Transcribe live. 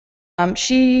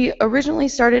She originally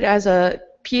started as a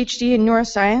PhD in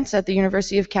neuroscience at the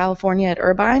University of California at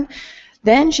Irvine.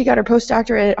 Then she got her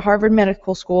postdoctorate at Harvard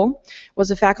Medical School,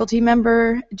 was a faculty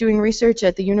member doing research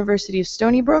at the University of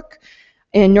Stony Brook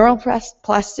in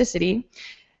neuroplasticity.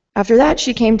 After that,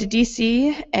 she came to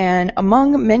DC, and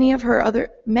among many of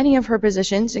her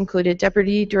positions included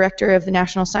Deputy Director of the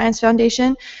National Science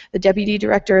Foundation, the Deputy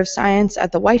Director of Science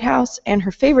at the White House, and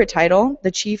her favorite title,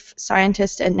 the Chief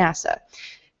Scientist at NASA.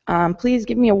 Please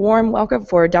give me a warm welcome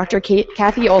for Dr.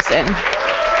 Kathie Olsen.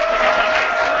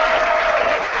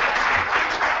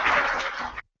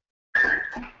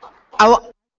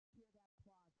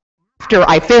 After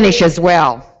I finish as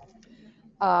well.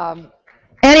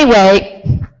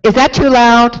 Anyway, is that too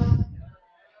loud?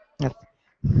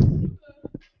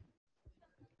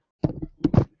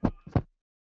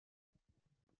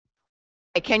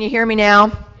 Can you hear me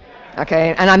now?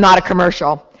 Okay, and I'm not a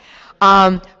commercial.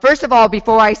 First of all,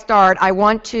 before I start, I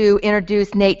want to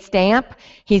introduce Nate Stamp.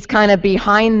 He's kind of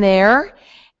behind there,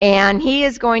 and he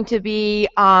is going to be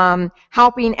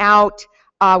helping out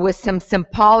with some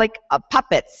symbolic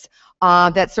puppets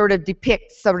that sort of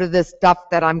depict sort of this stuff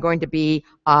that I'm going to be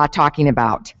talking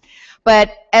about.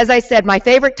 But as I said, my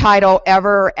favorite title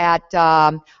ever at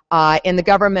in the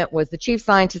government was the Chief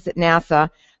Scientist at NASA.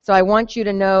 So I want you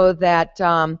to know that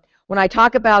when I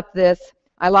talk about this,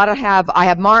 I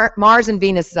have Mars and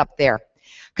Venus up there,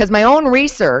 because my own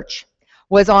research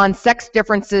was on sex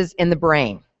differences in the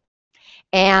brain.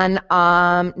 And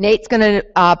Nate's going to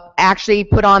actually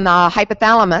put on the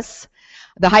hypothalamus.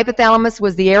 The hypothalamus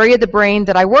was the area of the brain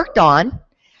that I worked on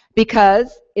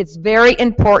because it's very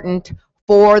important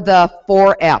for the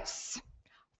 4 F's: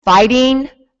 fighting,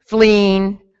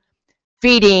 fleeing,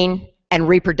 feeding, and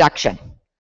reproduction.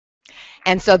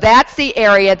 And so that's the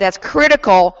area that's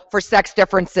critical for sex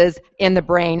differences in the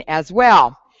brain as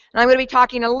well. And I'm going to be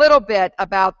talking a little bit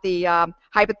about the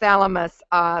hypothalamus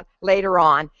later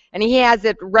on. And he has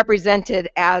it represented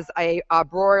as a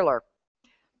broiler.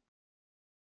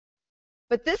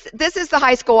 But this is the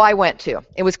high school I went to.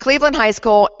 It was Cleveland High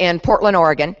School in Portland,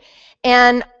 Oregon.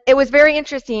 And it was very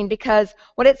interesting because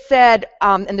what it said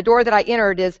in the door that I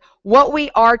entered is, what we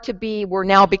are to be, we're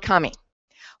now becoming.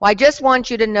 Well, I just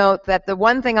want you to note that the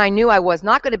one thing I knew I was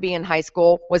not going to be in high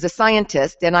school was a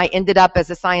scientist, and I ended up as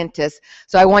a scientist.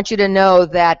 So I want you to know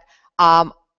that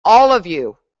all of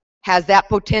you has that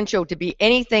potential to be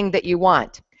anything that you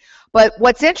want. But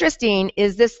what's interesting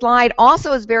is this slide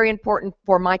also is very important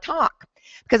for my talk,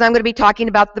 because I'm going to be talking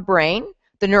about the brain,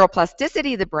 the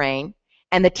neuroplasticity of the brain,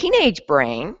 and the teenage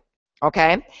brain,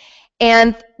 okay?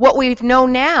 And what we know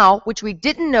now, which we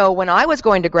didn't know when I was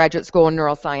going to graduate school in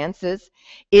neurosciences,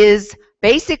 is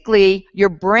basically your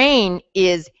brain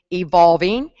is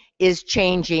evolving, is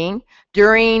changing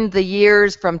during the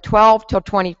years from 12 till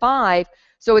 25.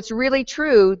 So it's really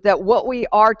true that what we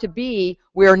are to be,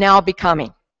 we are now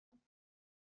becoming.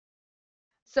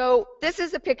 So this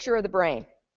is a picture of the brain.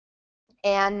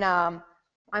 And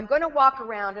I'm going to walk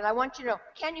around, and I want you to know,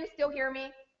 can you still hear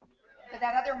me? Because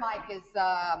that other mic is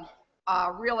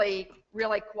really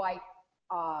quite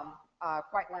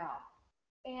loud.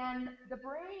 And the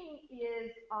brain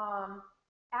is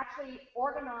actually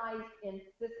organized in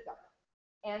systems.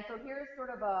 And so here's sort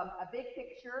of a big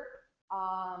picture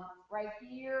right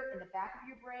here in the back of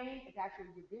your brain. It's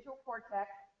actually your visual cortex.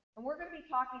 And we're going to be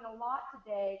talking a lot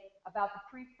today about the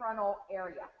prefrontal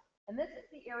area. And this is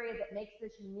the area that makes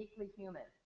us uniquely human.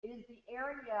 It is the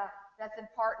area that's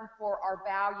important for our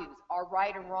values, our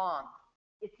right and wrong.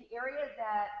 It's the area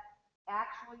that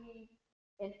actually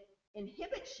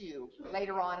inhibits you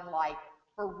later on in life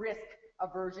for risk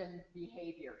aversion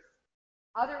behaviors.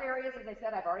 Other areas, as I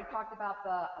said, I've already talked about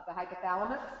the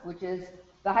hypothalamus, which is,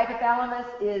 the hypothalamus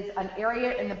is an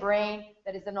area in the brain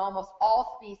that is in almost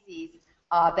all species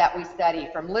that we study,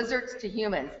 from lizards to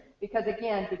humans, because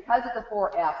again, because of the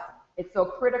 4 F's, it's so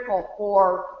critical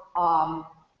for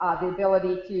the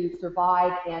ability to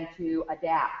survive and to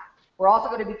adapt. We're also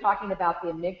going to be talking about the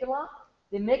amygdala.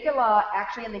 The amygdala,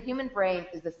 actually in the human brain,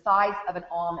 is the size of an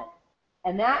almond.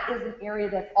 And that is an area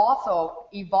that's also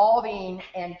evolving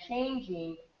and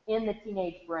changing in the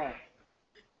teenage brain.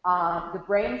 The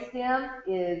brain stem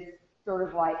is sort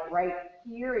of like right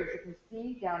here, as you can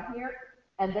see down here.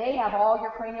 And they have all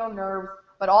your cranial nerves,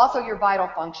 but also your vital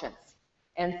functions.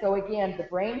 And so again, the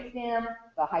brain stem,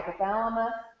 the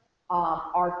hypothalamus,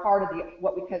 are part of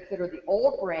what we consider the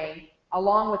old brain,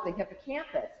 along with the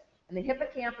hippocampus. And the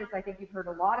hippocampus, I think you've heard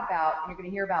a lot about, and you're going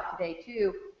to hear about today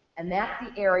too, and that's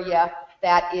the area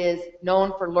that is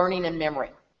known for learning and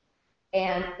memory.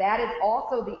 And that is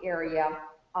also the area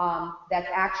that's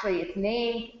actually, it's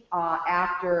named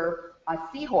after a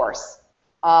seahorse,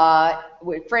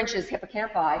 with French's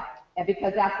hippocampi, and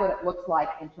because that's what it looks like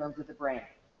in terms of the brain.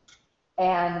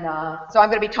 And so I'm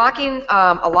going to be talking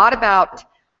a lot about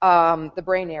the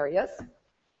brain areas.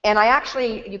 And I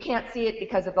actually, you can't see it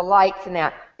because of the lights and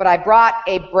that, but I brought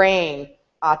a brain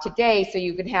today so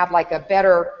you can have like a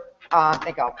better, I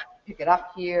think I'll pick it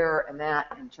up here and that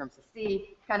in terms of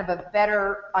see, kind of a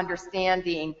better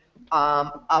understanding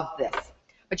of this.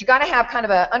 But you got to have kind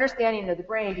of an understanding of the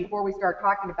brain before we start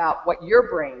talking about what your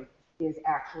brain is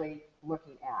actually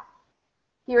looking at.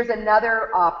 Here's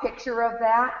another picture of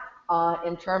that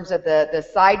in terms of the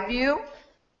side view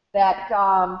that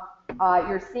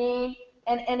you're seeing.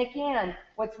 And again,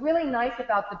 what's really nice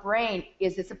about the brain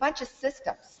is it's a bunch of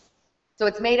systems. So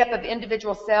it's made up of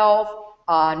individual cells,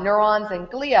 neurons, and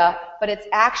glia, but it's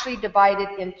actually divided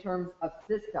in terms of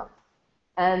systems.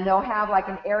 And they'll have like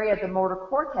an area of the motor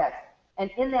cortex. And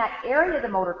in that area of the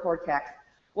motor cortex,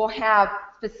 we'll have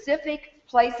specific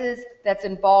places that's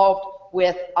involved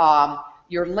with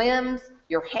your limbs,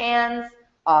 your hands,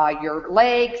 your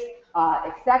legs,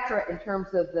 etc. in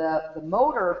terms of the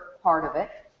motor part of it.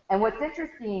 And what's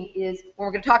interesting is when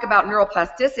we're going to talk about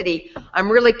neuroplasticity,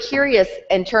 I'm really curious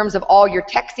in terms of all your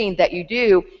texting that you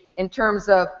do, in terms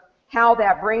of how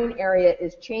that brain area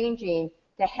is changing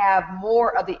to have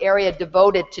more of the area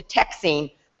devoted to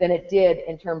texting than it did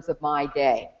in terms of my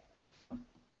day.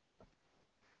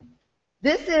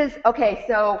 This is, okay,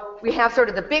 so we have sort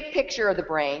of the big picture of the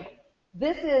brain.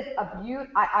 This is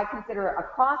I consider a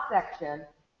cross-section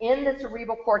in the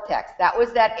cerebral cortex. That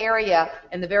was that area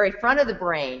in the very front of the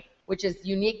brain, which is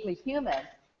uniquely human.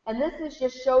 And this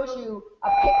just shows you a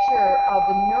picture of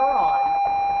the neurons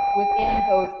within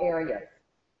those areas.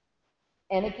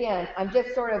 And again, I'm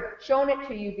just sort of showing it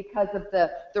to you because of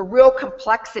the real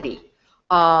complexity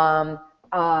in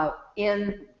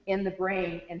the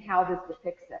brain and how this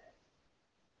depicts it.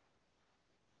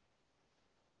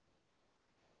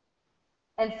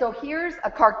 And so here's a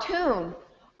cartoon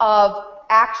of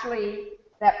actually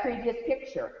that previous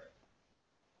picture.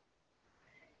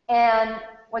 And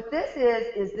what this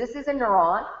is a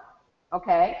neuron,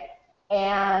 okay?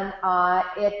 And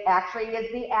it actually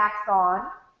is the axon,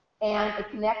 and it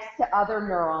connects to other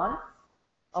neurons,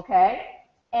 okay?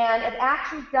 And it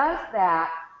actually does that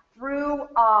through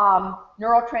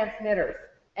neurotransmitters.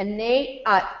 And Nate,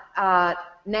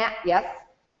 Nat, yes,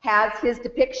 has his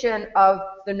depiction of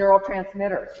the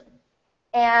neurotransmitters.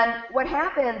 And what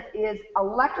happens is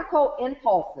electrical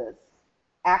impulses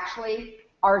actually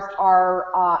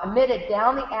are emitted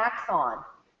down the axon,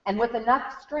 and with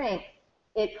enough strength,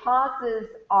 it causes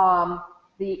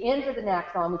the end of the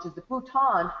axon, which is the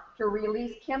photon, to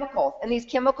release chemicals. And these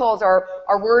chemicals are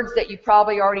words that you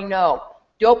probably already know: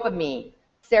 dopamine,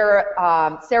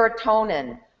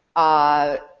 serotonin,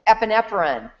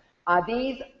 epinephrine.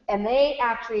 And they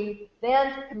actually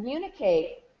then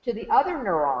communicate to the other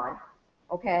neuron,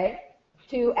 okay,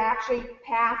 to actually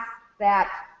pass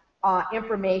that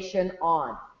information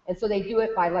on. And so they do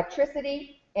it by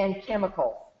electricity and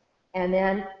chemicals. And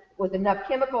then with enough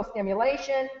chemical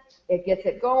stimulation, it gets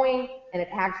it going, and it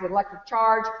acts with electric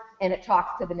charge, and it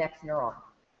talks to the next neuron.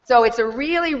 So it's a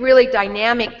really, really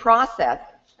dynamic process.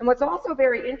 And what's also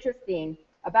very interesting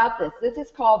about this is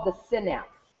called the synapse.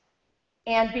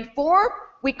 And before,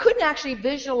 we couldn't actually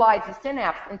visualize the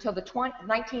synapse until the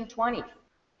 1920s.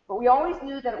 But we always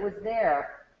knew that it was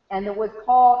there, and it was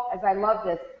called, as I love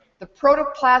this, the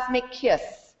protoplasmic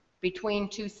kiss between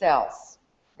two cells.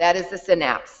 That is the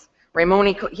synapse.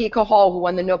 Ramon Hall, who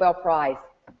won the Nobel Prize,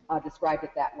 described it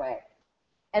that way.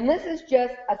 And this is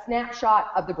just a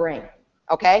snapshot of the brain,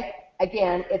 okay?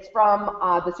 Again, it's from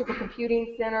the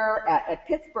Supercomputing Center at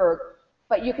Pittsburgh,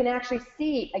 but you can actually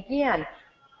see, again,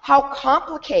 how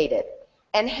complicated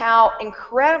and how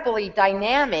incredibly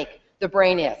dynamic the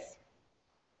brain is.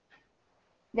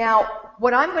 Now,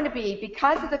 what I'm going to be,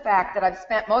 because of the fact that I've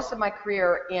spent most of my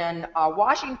career in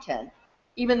Washington,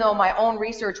 even though my own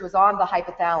research was on the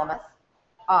hypothalamus,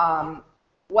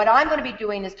 what I'm going to be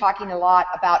doing is talking a lot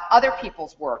about other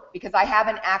people's work, because I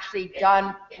haven't actually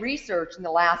done research in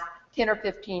the last 10 or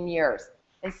 15 years.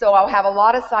 And so I'll have a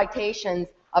lot of citations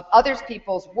of other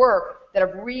people's work that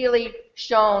have really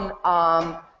shown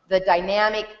the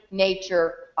dynamic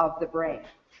nature of the brain.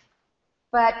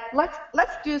 But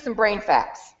let's do some brain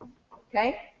facts,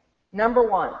 okay? Number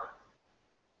one,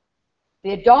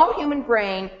 the adult human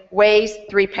brain weighs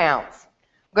 3 pounds.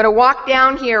 I'm going to walk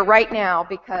down here right now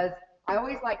because I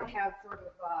always like to have sort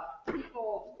of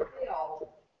people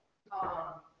feel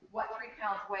what 3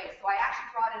 pounds weigh. So I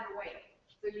actually brought in a weight.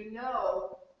 So you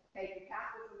know, okay, you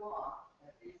pass this along,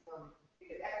 and do some,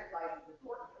 because exercise is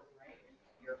important for the brain.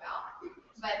 You're about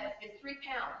but it's 3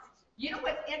 pounds. You know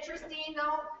what's interesting,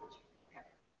 though?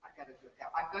 I've got to do it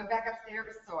that way. I'm going back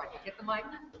upstairs so I can get the mic.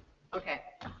 Okay.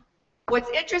 What's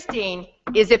interesting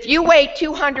is if you weigh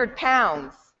 200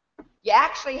 pounds, you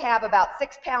actually have about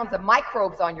 6 pounds of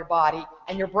microbes on your body,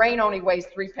 and your brain only weighs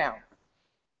 3 pounds.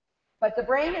 But the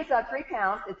brain is 3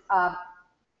 pounds. It's,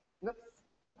 whoops.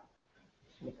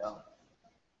 Here we go.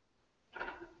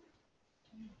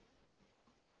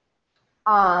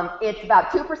 It's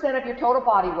about 2% of your total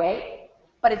body weight,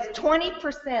 but it's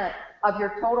 20% of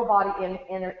your total body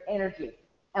energy.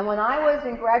 And when I was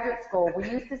in graduate school, we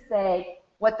used to say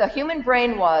what the human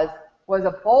brain was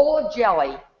a bowl of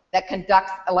jelly that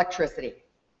conducts electricity.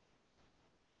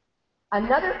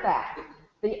 Another fact,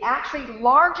 the actually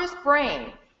largest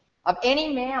brain of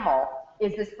any mammal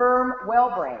is the sperm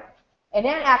whale brain. And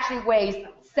that actually weighs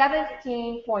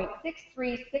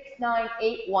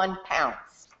 17.636981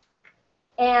 pounds.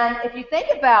 And if you think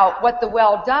about what the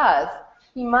whale does,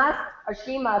 he must or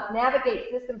she must navigate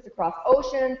systems across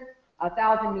oceans,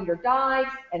 1,000-meter dives,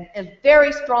 and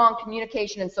very strong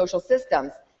communication and social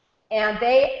systems. And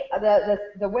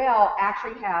the whale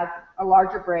actually has a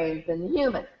larger brain than the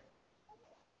human.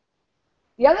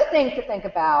 The other thing to think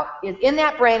about is in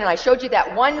that brain, and I showed you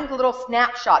that one little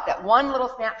snapshot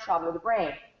of the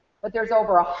brain, but there's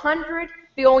over 100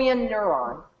 billion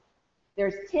neurons.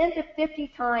 There's 10 to 50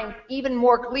 times even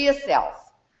more glia cells.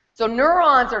 So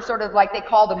neurons are sort of like they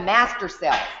call the master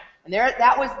cells. And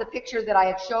that was the picture that I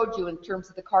had showed you in terms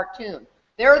of the cartoon.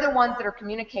 They're the ones that are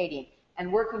communicating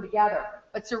and working together.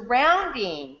 But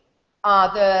surrounding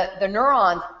the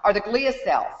neurons are the glia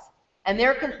cells. And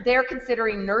they're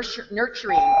considering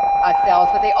nurturing cells,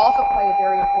 but they also play a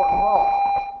very important role.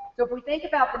 So if we think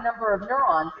about the number of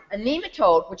neurons, a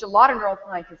nematode, which a lot of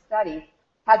neuroscientists study,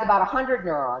 has about 100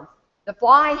 neurons. The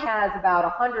fly has about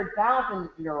 100,000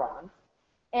 neurons.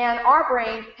 And our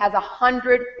brain has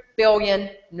 100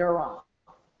 billion neurons.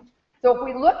 So if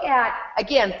we look at,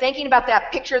 again, thinking about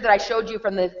that picture that I showed you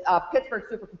from the Pittsburgh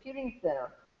Supercomputing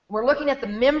Center, we're looking at the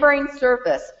membrane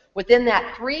surface within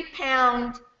that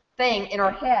 3-pound thing in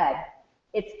our head.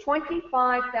 It's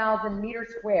 25,000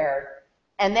 meters squared,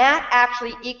 and that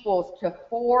actually equals to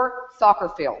 4 soccer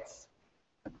fields.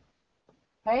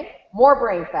 Okay? More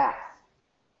brain facts.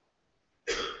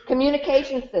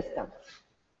 Communication system.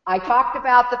 I talked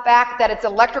about the fact that it's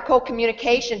electrical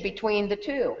communication between the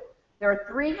two. There are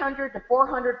 300 to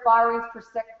 400 firings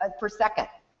per second.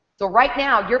 So right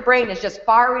now, your brain is just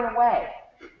firing away.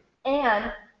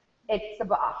 And it's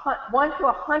about 1 to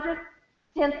 100th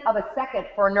of a second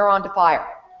for a neuron to fire.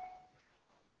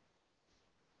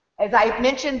 As I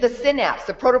mentioned, the synapse,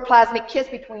 the protoplasmic kiss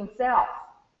between cells.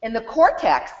 In the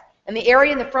cortex, in the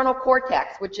area in the frontal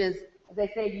cortex, which is, as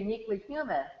they say, uniquely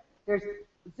human, there's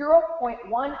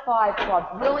 0.15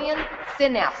 quadrillion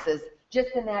synapses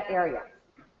just in that area.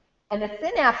 And the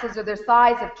synapses are the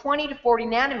size of 20 to 40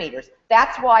 nanometers.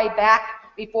 That's why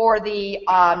back before the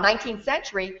 19th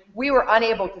century, we were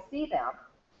unable to see them.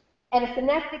 And a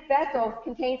synaptic vessel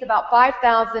contains about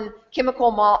 5,000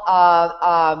 chemical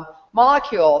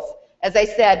molecules, as I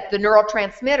said, the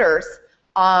neurotransmitters,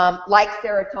 like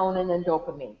serotonin and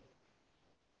dopamine.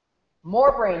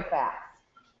 More brain facts.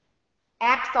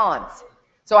 Axons.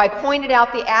 So I pointed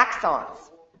out the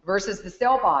axons versus the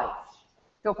cell bodies.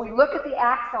 So if we look at the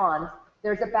axons,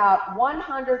 there's about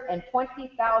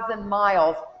 120,000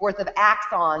 miles worth of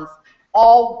axons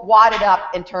all wadded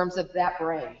up in terms of that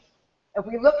brain. If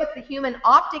we look at the human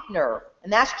optic nerve,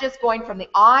 and that's just going from the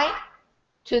eye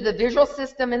to the visual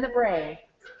system in the brain,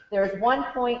 there's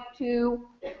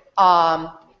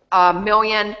 1.2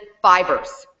 million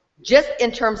fibers, just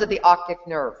in terms of the optic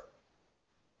nerve.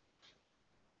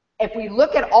 If we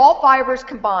look at all fibers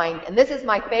combined, and this is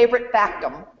my favorite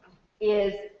factum,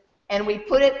 and we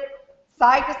put it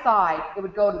side to side, it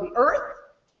would go to the Earth,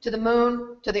 to the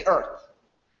Moon, to the Earth.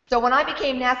 So when I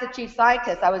became NASA chief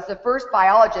scientist, I was the first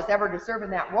biologist ever to serve in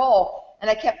that role,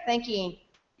 and I kept thinking,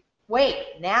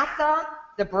 wait, NASA,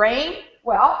 the brain?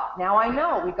 Well, now I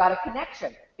know we've got a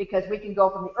connection, because we can go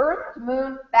from the Earth to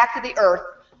Moon, back to the Earth,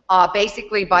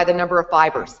 basically by the number of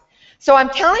fibers. So I'm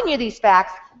telling you these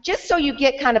facts just so you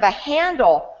get kind of a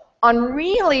handle on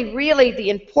really, really the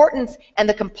importance and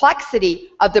the complexity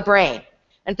of the brain.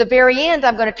 And at the very end,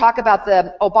 I'm going to talk about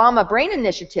the Obama Brain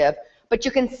Initiative, but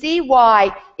you can see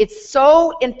why it's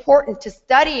so important to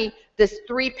study this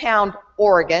 3-pound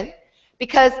organ,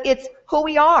 because it's who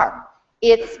we are.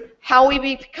 It's how we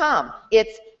become.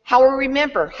 It's how we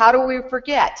remember. How do we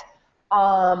forget?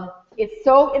 It's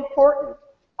so important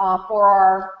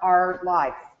for our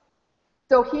lives.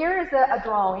 So here is a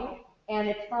drawing, and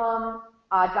it's from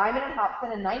Diamond and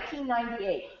Hobson in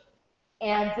 1998.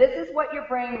 And this is what your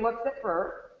brain looks at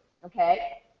first, okay?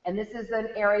 And this is an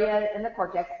area in the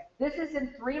cortex. This is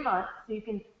in 3 months, so you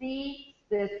can see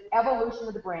this evolution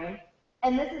of the brain.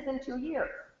 And this is in 2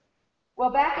 years. Well,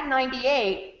 back in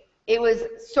 '98, it was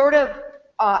sort of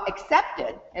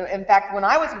accepted. In fact, when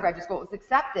I was in graduate school, it was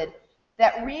accepted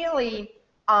that really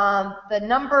the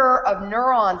number of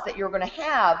neurons that you're going to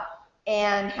have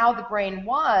and how the brain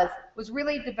was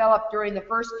really developed during the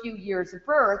first few years of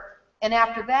birth. And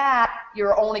after that,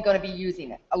 you're only going to be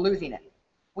losing it.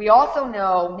 We also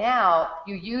know now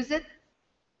you use it,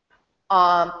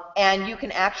 and you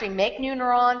can actually make new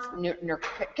neurons, new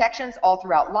connections all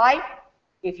throughout life.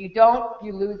 If you don't,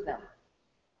 you lose them.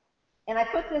 And I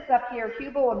put this up here,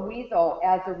 Hubel and Wiesel,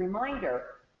 as a reminder.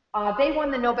 They won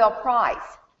the Nobel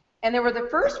Prize, and they were the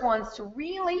first ones to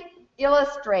really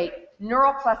illustrate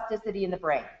neuroplasticity in the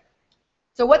brain.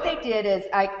 So what they did is,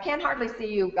 I can't hardly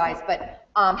see you guys, but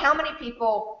how many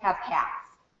people have cats?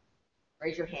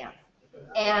 Raise your hands.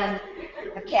 And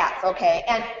have cats, okay.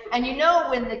 And you know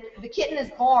when the kitten is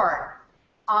born,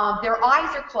 their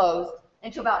eyes are closed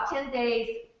until about 10 days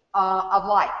of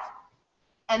life.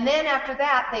 And then after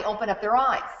that, they open up their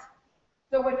eyes.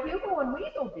 So what Hubel and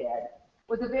Wiesel did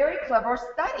was a very clever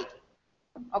study,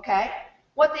 okay?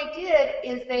 What they did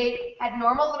is they had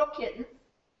normal little kittens,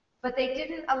 but they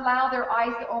didn't allow their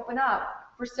eyes to open up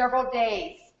for several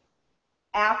days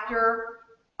after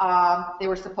they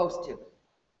were supposed to.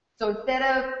 So instead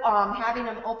of having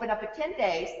them open up at 10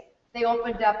 days, they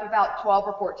opened up about 12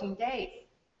 or 14 days.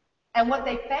 And what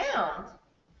they found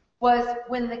was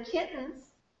when the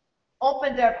kittens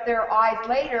opened up their eyes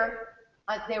later,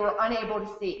 they were unable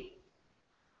to see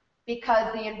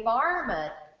because the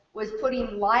environment was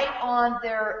putting light on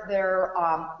their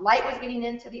light was getting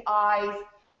into the eyes,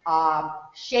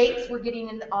 shapes were getting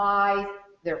in the eyes,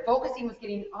 their focusing was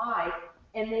getting in the eyes,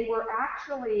 and they were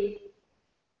actually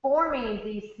forming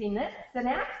these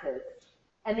synapses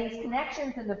and these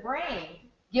connections in the brain,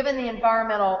 given the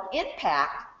environmental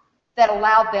impact that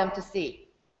allowed them to see.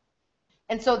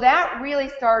 And so that really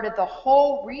started the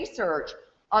whole research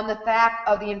on the fact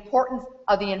of the importance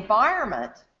of the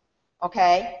environment,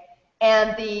 okay,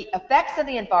 and the effects of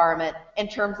the environment in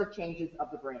terms of changes of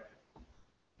the brain.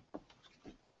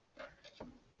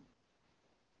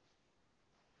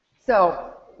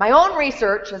 So my own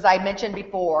research, as I mentioned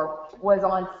before, was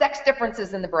on sex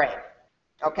differences in the brain,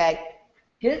 okay?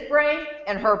 His brain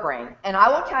and her brain. And I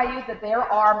will tell you that there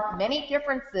are many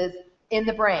differences in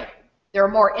the brain. There are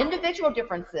more individual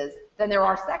differences than there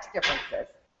are sex differences,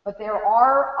 but there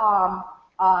are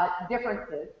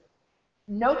differences.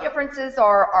 No differences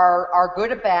are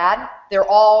good or bad. They're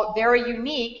all very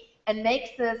unique and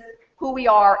makes us who we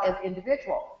are as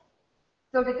individuals.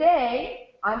 So today,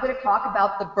 I'm going to talk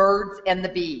about the birds and the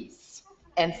bees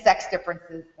and sex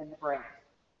differences in the brain.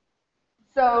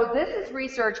 So this is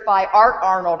research by Art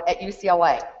Arnold at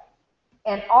UCLA.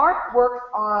 And Art works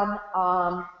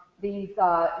on these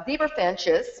zebra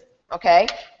finches, okay,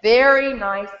 very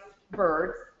nice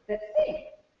birds that sing,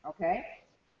 okay.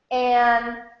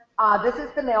 And this is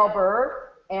the male bird,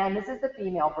 and this is the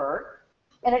female bird.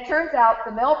 And it turns out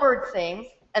the male bird sings,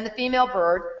 and the female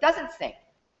bird doesn't sing,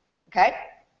 okay.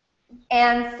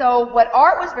 And so what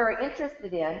Art was very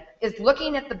interested in is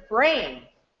looking at the brain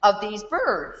of these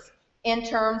birds in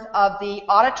terms of the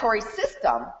auditory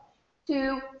system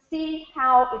to see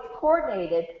how it's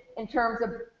coordinated in terms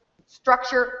of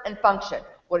structure and function.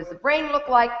 What does the brain look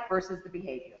like versus the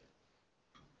behavior?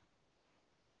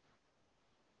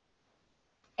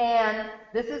 And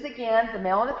this is, again, the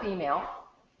male and the female.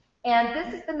 And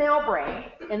this is the male brain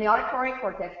in the auditory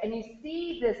cortex. And you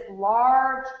see this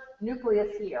large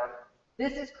nucleus here.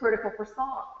 This is critical for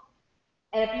song.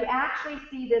 And if you actually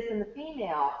see this in the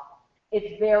female,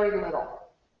 it's very little.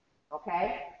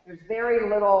 Okay? There's very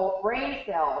little brain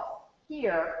cells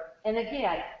here. And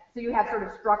again, so you have sort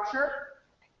of structure,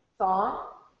 song,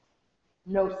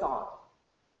 no song.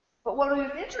 But what we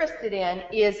was interested in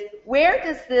is where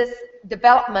does this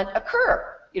development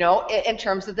occur, you know, in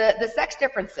terms of the sex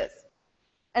differences.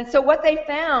 And so what they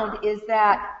found is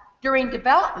that during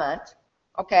development,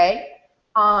 okay,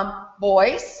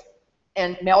 boys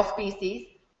and male species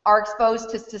are exposed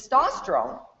to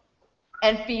testosterone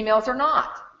and females are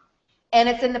not. And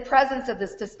it's in the presence of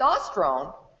this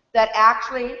testosterone that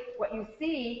actually what you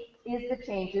see is the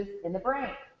changes in the brain.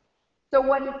 So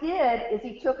what he did is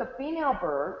he took a female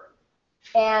bird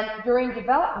and during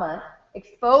development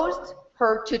exposed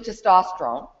her to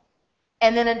testosterone,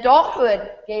 and then adulthood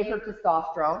gave her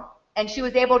testosterone, and she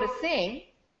was able to sing.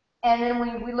 And then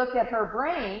when we looked at her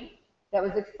brain that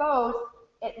was exposed,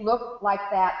 it looked like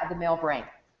that of the male brain.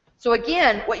 So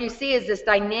again, what you see is this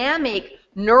dynamic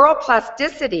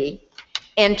neuroplasticity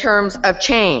in terms of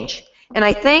change. And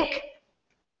I think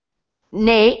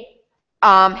Nate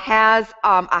has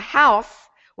a house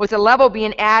with a level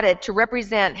being added to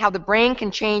represent how the brain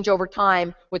can change over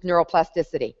time with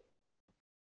neuroplasticity.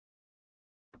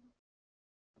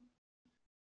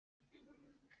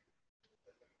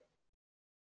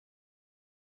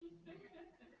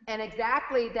 And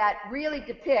exactly that really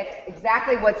depicts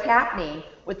exactly what's happening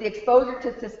with the exposure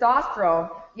to testosterone.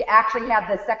 You actually have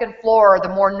the second floor, the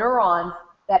more neurons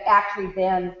that actually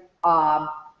then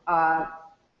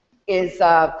is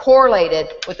correlated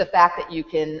with the fact that you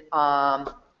can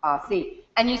see.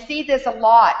 And you see this a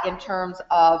lot in terms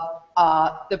of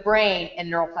the brain and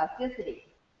neuroplasticity.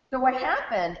 So what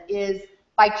happened is,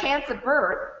 by chance of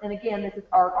birth, and again, this is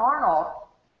Art Arnold,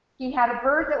 he had a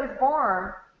bird that was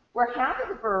born where half of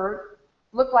the bird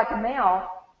looked like a male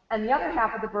and the other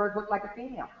half of the bird looked like a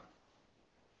female.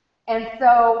 And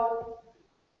so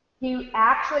he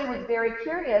actually was very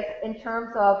curious in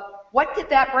terms of what did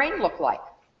that brain look like.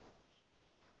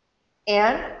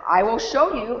 And I will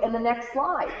show you in the next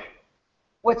slide.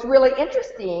 What's really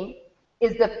interesting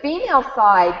is the female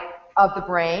side of the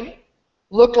brain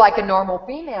looked like a normal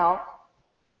female,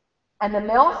 and the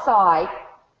male side,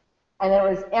 and it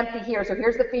was empty here, so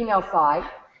here's the female side,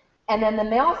 and then the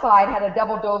male side had a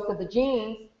double dose of the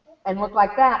genes and looked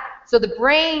like that. So the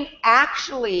brain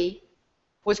actually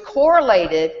was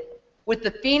correlated with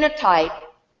the phenotype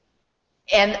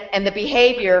and the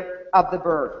behavior of the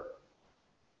bird.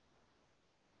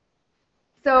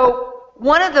 So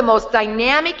one of the most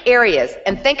dynamic areas,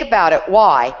 and think about it,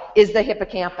 why, is the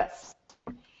hippocampus.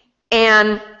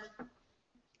 And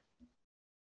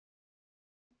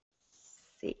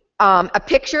a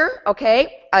picture,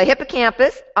 okay, a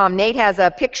hippocampus. Nate has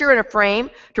a picture and a frame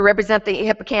to represent the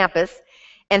hippocampus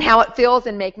and how it feels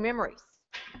and makes memories.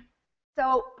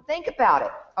 So think about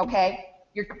it, okay?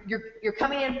 You're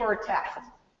coming in for a test,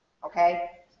 okay?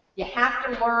 You have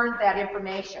to learn that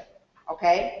information,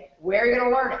 okay? Where are you going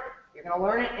to learn it? You're going to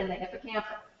learn it in the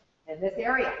hippocampus, in this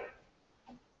area,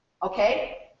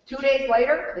 okay? 2 days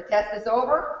later, the test is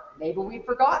over. Maybe we've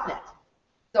forgotten it.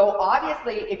 So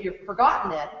obviously, if you've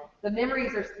forgotten it, the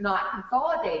memories are not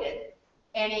consolidated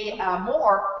any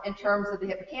more in terms of the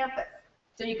hippocampus.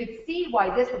 So you could see why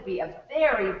this would be a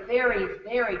very, very,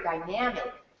 very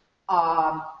dynamic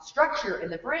structure in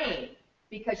the brain,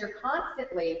 because you're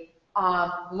constantly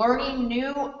learning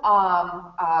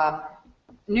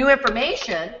new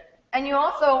information, and you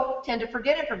also tend to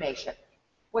forget information.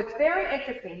 What's very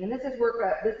interesting, and this is work,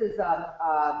 this is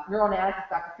neuroanatomist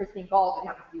Dr. Christine Gall, that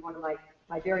happens to be one of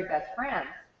my very best friends.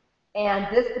 And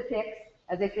this depicts,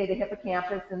 as they say, the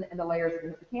hippocampus and the layers of the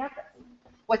hippocampus.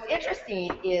 What's interesting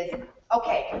is,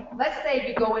 okay, let's say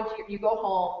you go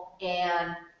home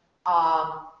and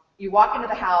you walk into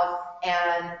the house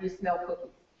and you smell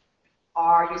cookies,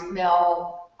 or you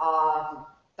smell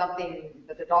something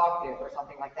that the dog did, or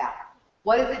something like that.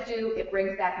 What does it do? It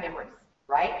brings back memories,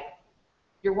 right?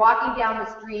 You're walking down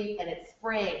the street and it's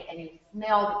spring and you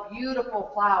smell the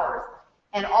beautiful flowers,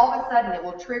 and all of a sudden it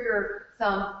will trigger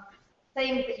some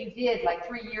things that you did like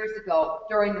 3 years ago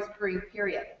during the spring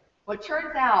period. Well, it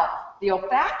turns out the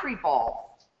olfactory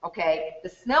bulbs, okay, the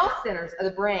smell centers of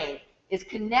the brain, is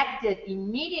connected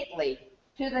immediately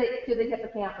to the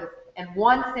hippocampus and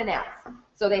one synapse.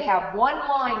 So they have one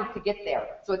line to get there.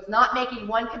 So it's not making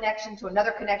one connection to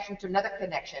another connection to another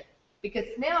connection, because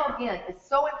smell, again, is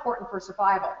so important for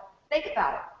survival. Think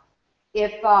about it.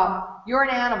 If you're an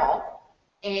animal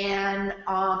and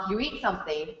you eat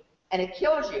something and it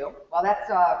kills you, well, that's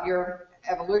your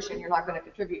evolution. You're not going to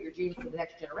contribute your genes to the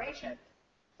next generation.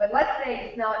 But let's say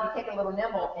you smell it, you take a little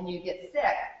nibble, and you get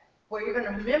sick. Well, you're going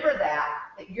to remember that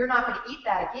you're not going to eat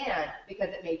that again because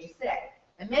it made you sick.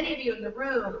 And many of you in the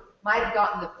room might have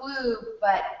gotten the flu,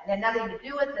 but it had nothing to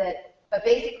do with it. But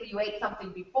basically, you ate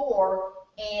something before,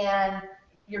 and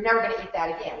you're never going to eat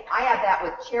that again. I have that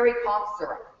with cherry cough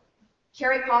syrup.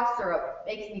 Cherry cough syrup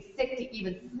makes me sick to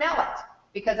even smell it,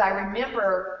 because I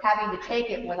remember having to take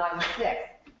it when I was sick.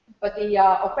 But the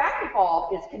olfactory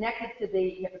bulb is connected to the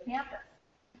hippocampus.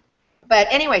 But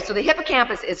anyway, so the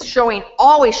hippocampus is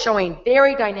always showing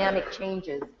very dynamic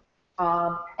changes,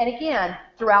 and again,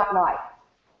 throughout life.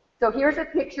 So here's a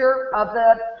picture of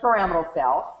the pyramidal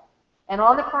cells, and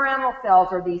on the pyramidal cells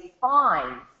are these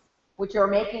spines, which are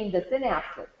making the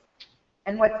synapses.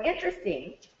 And what's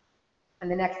interesting, on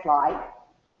the next slide,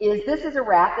 is this is a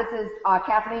rat. This is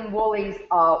Kathleen Woolley's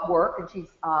work, and she's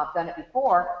done it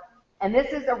before. And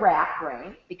this is a rat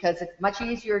brain, because it's much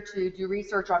easier to do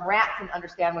research on rats and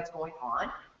understand what's going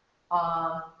on.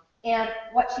 And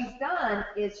what she's done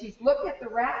is she's looked at the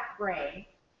rat brain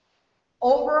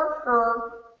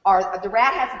the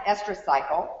rat has an estrous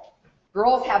cycle,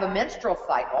 girls have a menstrual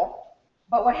cycle,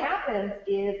 but what happens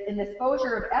is in the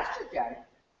exposure of estrogen,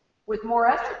 with more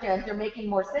estrogen, they're making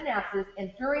more synapses,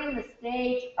 and during the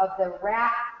stage of the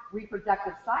rat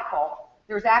reproductive cycle,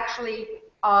 there's actually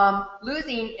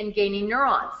losing and gaining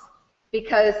neurons,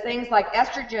 because things like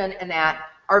estrogen and that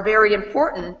are very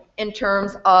important in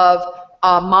terms of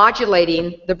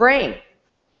modulating the brain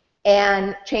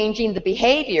and changing the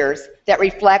behaviors that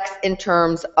reflects in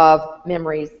terms of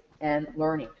memories and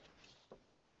learning.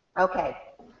 Okay,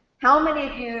 how many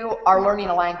of you are learning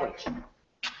a language?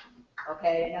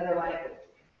 Okay, another language.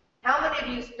 How many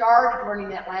of you started learning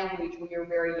that language when you were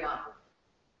very young?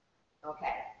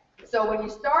 Okay, so when you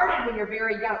started when you're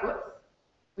very young,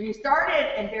 when you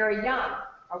started and very young,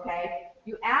 okay,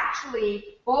 you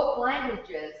actually, both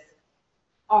languages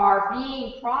are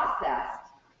being processed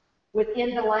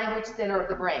within the language center of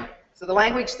the brain. So the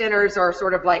language centers are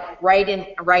sort of like right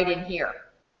in here.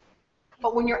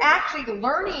 But when you're actually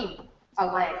learning a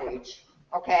language,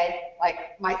 okay,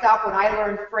 like myself when I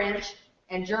learned French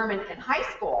and German in high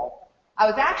school, I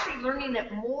was actually learning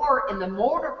it more in the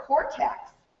motor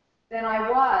cortex than I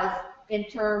was in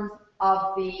terms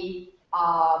of the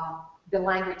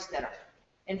language center.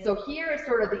 And so here is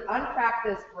sort of the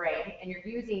unpracticed brain, and you're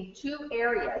using two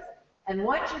areas. And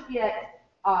once you get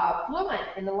fluent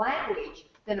in the language,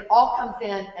 then it all comes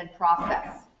in and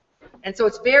processed. And so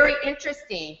it's very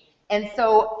interesting. And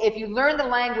so if you learn the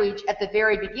language at the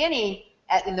very beginning,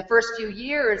 in the first few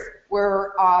years,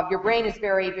 where your brain is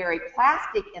very, very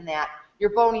plastic in that,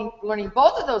 you're learning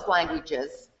both of those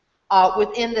languages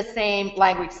within the same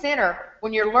language center.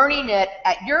 When you're learning it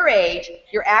at your age,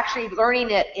 you're actually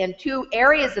learning it in two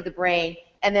areas of the brain,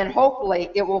 and then hopefully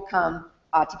it will come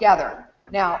together.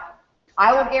 Now,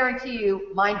 I will guarantee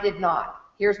you mine did not.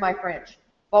 Here's my French.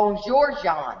 Bonjour,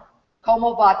 Jean.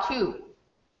 Comment vas-tu?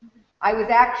 I was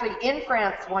actually in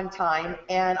France one time,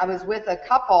 and I was with a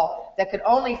couple that could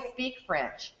only speak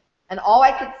French. And all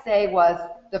I could say was,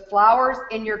 the flowers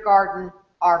in your garden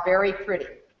are very pretty.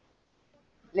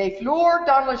 Les fleurs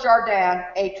dans le jardin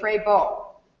est très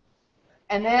beau.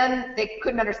 And then they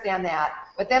couldn't understand that.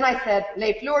 But then I said,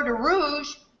 les fleurs de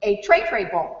rouge est très,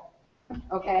 très bon.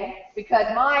 Okay? Because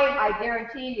I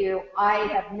guarantee you, I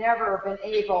have never been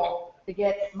able to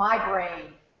get my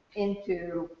brain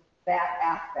into that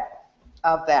aspect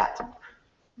of that.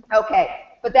 Okay,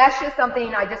 but that's just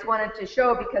something I just wanted to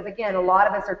show because, again, a lot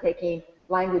of us are taking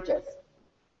languages.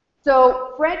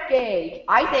 So Fred Gage,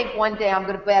 I think one day I'm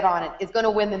going to bet on it, is going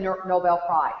to win the Nobel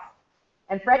Prize.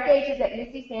 And Fred Gage is at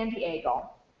UC San Diego.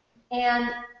 And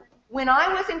when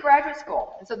I was in graduate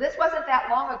school, and so this wasn't that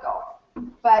long ago,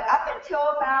 but up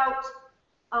until about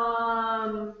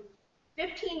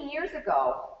 15 years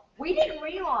ago, we didn't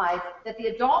realize that the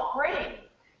adult brain,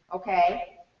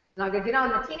 okay, and I'm going to get on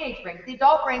the teenage brain, the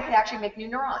adult brain could actually make new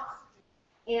neurons.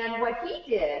 And what he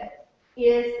did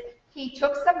is he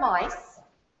took some mice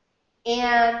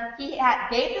and he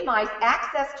gave the mice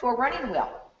access to a running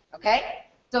wheel, okay?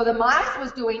 So the mice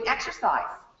was doing exercise.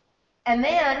 And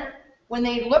then when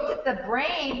they looked at the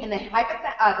brain in the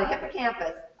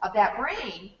hippocampus of that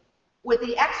brain, with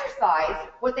the exercise,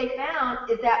 what they found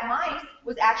is that mice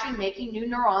was actually making new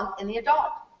neurons in the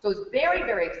adult. So it's very,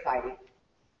 very exciting.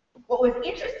 What was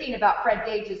interesting about Fred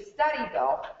Gage's study,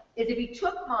 though, is if he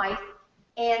took mice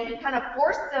and he kind of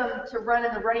forced them to run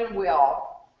in the running wheel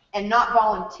and not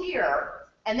volunteer,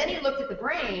 and then he looked at the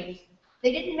brains,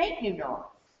 they didn't make new neurons.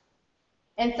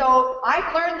 And so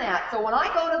I've learned that. So when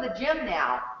I go to the gym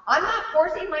now, I'm not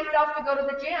forcing myself to go to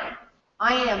the gym.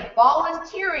 I am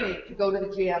volunteering to go to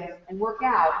the gym and work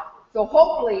out. So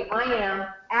hopefully I am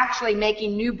actually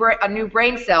making new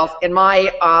brain cells in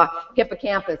my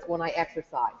hippocampus when I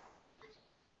exercise.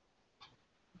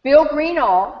 Bill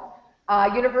Greenall,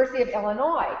 University of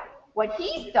Illinois, what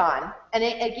he's done, and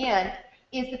again,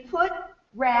 is to put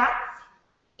rats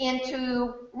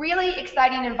into really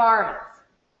exciting environments.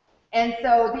 And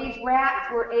so these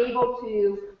rats were able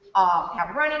to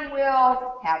have running wheels,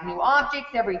 have new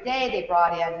objects every day. They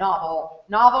brought in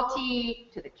novelty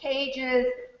to the cages.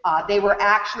 They were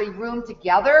actually roomed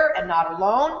together and not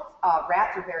alone.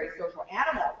 Rats are very social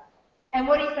animals. And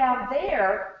what he found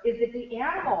there is that the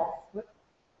animals,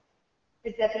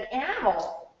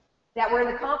 that were in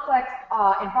the complex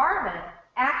environment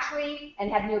actually,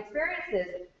 and had new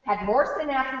experiences, had more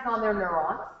synapses on their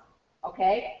neurons,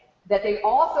 okay? That they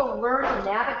also learned to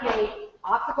navigate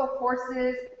obstacle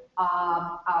courses.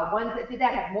 Ones that did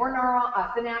that had more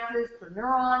synapses per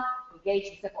neuron, engaged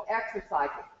in simple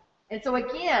exercises. And so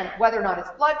again, whether or not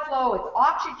it's blood flow, it's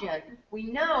oxygen, we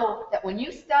know that when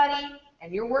you study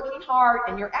and you're working hard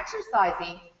and you're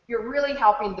exercising, you're really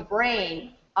helping the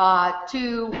brain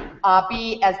to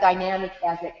be as dynamic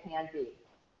as it can be.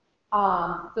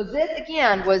 So this,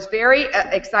 again, was very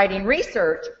exciting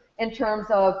research in terms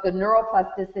of the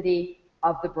neuroplasticity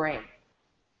of the brain.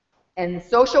 And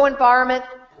social environment,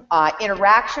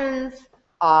 interactions,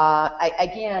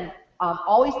 again,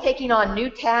 always taking on new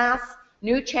tasks,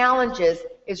 new challenges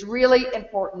is really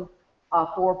important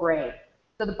for brain.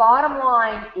 So the bottom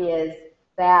line is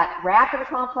that rapid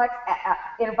complex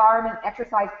environment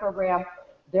exercise program,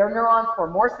 their neurons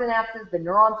form more synapses. The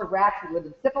neurons of rats who live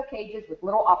in simple cages with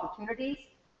little opportunities.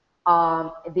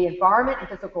 The environment and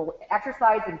physical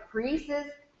exercise increases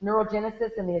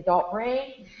neurogenesis in the adult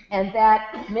brain, and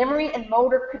that memory and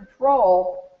motor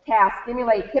control tasks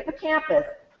stimulate hippocampus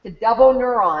to double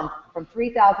neurons from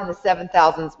 3,000 to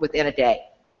 7,000 within a day.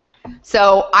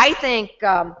 So I think,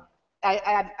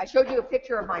 I showed you a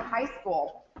picture of my high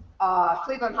school,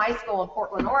 Cleveland High School in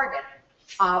Portland, Oregon.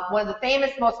 One of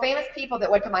the most famous people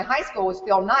that went to my high school was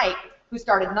Phil Knight, who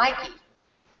started Nike.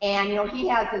 And, you know, he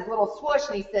has his little swoosh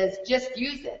and he says, just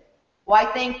use it. Well,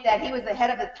 I think that he was ahead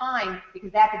of his time,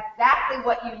 because that's exactly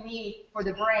what you need for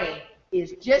the brain,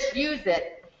 is just use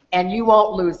it and you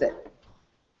won't lose it.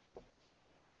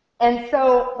 And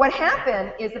so what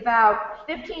happened is about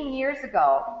 15 years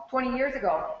ago, 20 years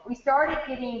ago, we started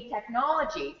getting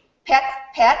technology, PET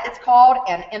it's called,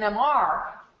 and MRI,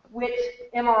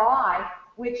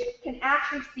 which can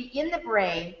actually see in the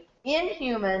brain, in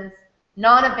humans,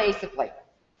 non-invasively.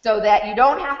 So that you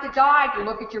don't have to die to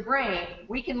look at your brain.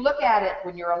 We can look at it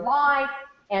when you're alive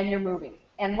and you're moving.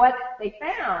 And what they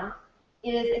found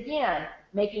is, again,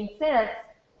 making sense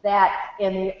that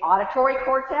in the auditory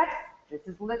cortex, this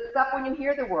is lit up when you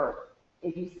hear the word.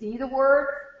 If you see the word,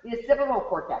 the occipital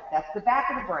cortex, that's the back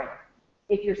of the brain.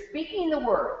 If you're speaking the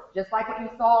words, just like what you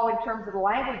saw in terms of the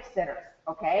language centers,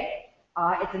 okay,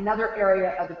 it's another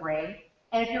area of the brain.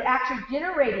 And if you're actually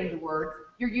generating the words,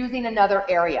 you're using another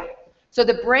area. So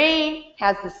the brain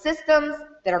has the systems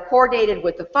that are coordinated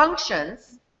with the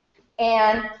functions,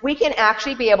 and we can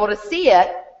actually be able to see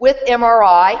it with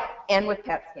MRI and with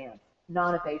PET scans,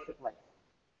 non-invasively.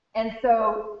 And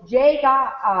so Jay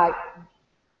got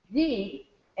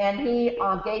and he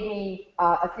gave me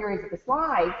a series of the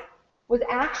slides, was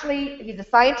actually, he's a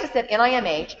scientist at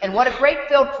NIMH, and what a great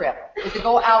field trip is to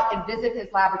go out and visit his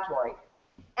laboratory.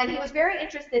 And he was very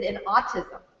interested in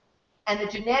autism and the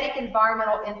genetic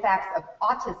environmental impacts of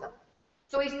autism.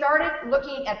 So he started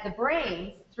looking at the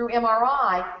brains through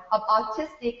MRI of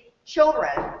autistic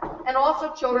children and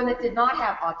also children that did not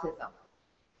have autism.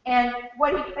 And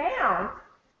what he found,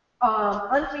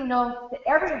 unbeknownst to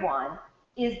everyone,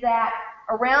 is that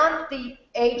around the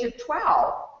age of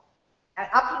 12,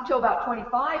 up until about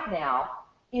 25 now,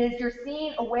 is you're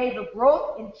seeing a wave of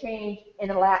growth and change in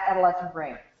adolescent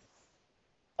brains.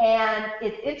 And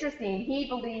it's interesting, he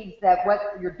believes that what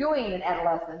you're doing in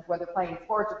adolescence, whether playing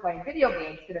sports or playing video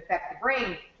games, can affect the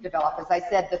brain develop, as I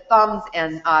said, the thumbs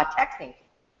and texting.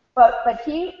 But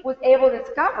he was able to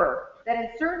discover that in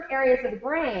certain areas of the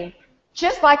brain,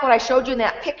 just like what I showed you in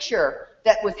that picture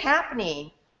that was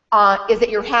happening, is that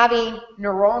you're having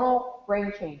neuronal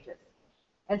brain changes.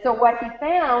 And so what he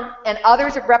found, and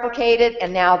others have replicated,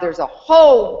 and now there's a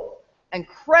whole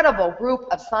incredible group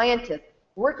of scientists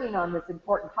working on this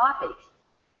important topic,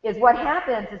 is what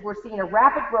happens is we're seeing a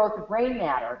rapid growth of brain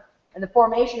matter and the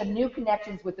formation of new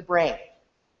connections with the brain.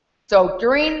 So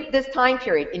during this time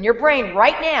period, in your brain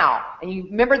right now, and you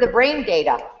remember the brain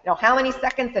data, you know, how many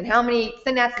seconds and how many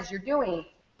synapses you're doing,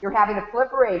 you're having a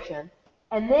proliferation.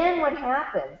 And then what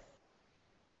happens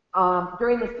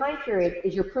during this time period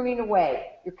is you're pruning away.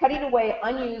 You're cutting away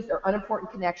unused or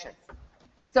unimportant connections.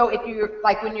 So if you're,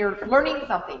 like when you're learning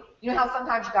something, you know how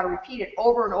sometimes you got to repeat it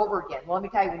over and over again. Well, let me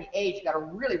tell you, when you age, you got to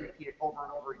really repeat it over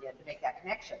and over again to make that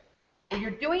connection. And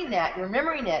you're doing that, you're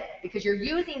remembering it because you're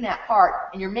using that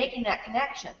part and you're making that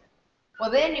connection. Well,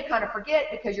 then you kind of forget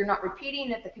because you're not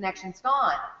repeating it, the connection's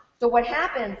gone. So what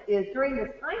happens is during this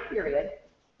time period,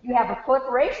 you have a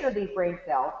proliferation of these brain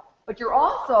cells, but you're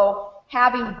also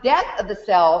having death of the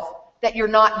cells that you're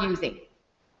not using.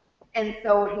 And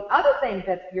so the other thing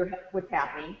that what's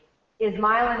happening is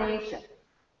myelination.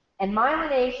 And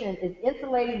myelination is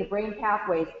insulating the brain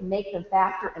pathways to make them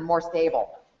faster and more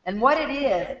stable. And what it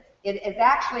is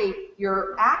actually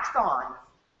your axons.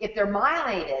 If they're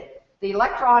myelinated, the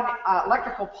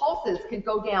electrical pulses can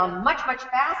go down much, much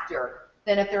faster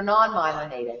than if they're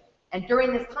non-myelinated. And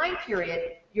during this time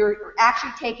period, you're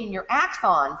actually taking your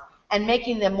axons and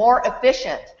making them more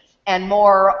efficient and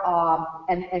more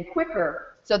and quicker,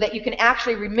 so that you can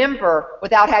actually remember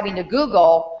without having to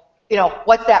Google, you know,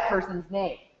 what's that person's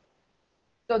name.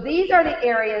 So these are the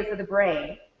areas of the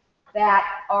brain that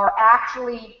are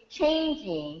actually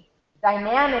changing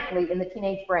dynamically in the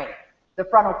teenage brain. The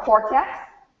frontal cortex,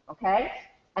 okay?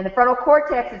 And the frontal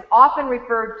cortex is often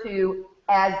referred to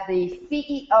as the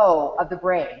CEO of the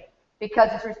brain because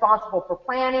it's responsible for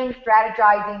planning,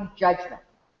 strategizing, judgment,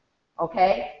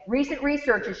 okay? Recent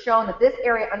research has shown that this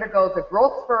area undergoes a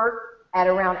growth spurt at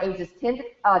around ages 10 to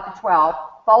 12,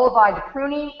 followed by the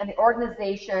pruning and the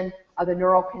organization of the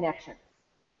neural connections.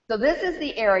 So this is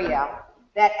the area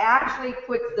that actually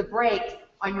puts the brakes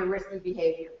on your risky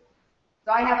behavior.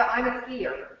 So I'm a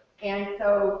skier, and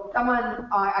so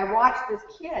I watched this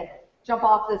kid jump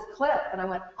off this cliff, and I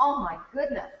went, oh my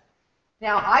goodness.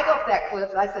 Now I go up that cliff,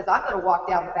 and I said, I'm going to walk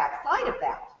down the back side of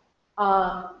that.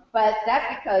 But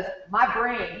that's because my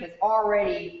brain has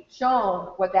already shown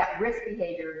what that risk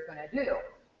behavior is going to do.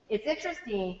 It's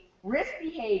interesting, risk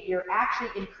behavior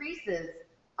actually increases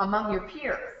among your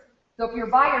peers. So if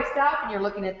you're by yourself and you're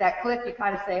looking at that cliff, you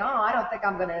kind of say, oh, I don't think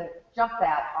I'm going to jump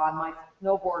that on my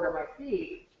snowboard or my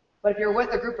ski. But if you're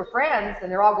with a group of friends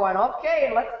and they're all going,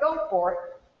 okay, let's go for it.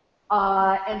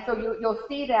 And so you'll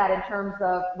see that in terms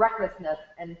of recklessness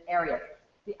and areas.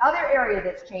 The other area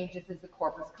that's changes is the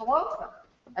corpus callosum.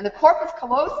 And the corpus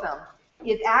callosum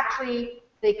is actually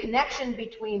the connection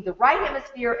between the right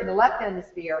hemisphere and the left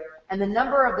hemisphere and the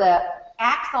number of the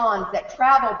axons that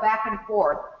travel back and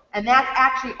forth. And that's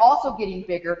actually also getting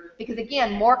bigger because,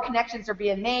 again, more connections are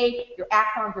being made, your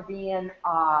axons are being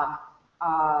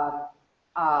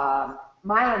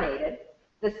myelinated.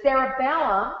 The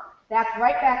cerebellum, that's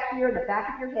right back here in the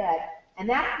back of your head, and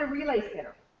that's the relay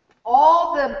center.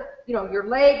 All the, your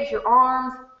legs, your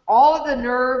arms, all of the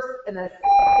nerves and the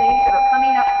things that are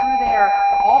coming up through there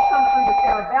all come through the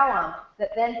cerebellum that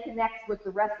then connects with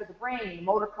the rest of the brain, the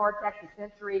motor cortex, the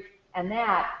sensory, and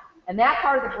that. And that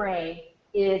part of the brain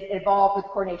is involved with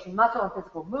coordination, muscle and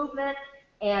physical movement,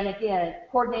 and again,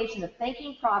 coordination of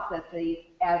thinking processes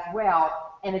as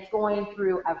well, and it's going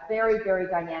through a very, very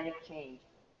dynamic change.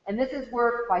 And this is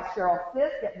work by Cheryl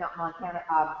Sisk at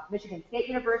Michigan State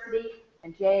University,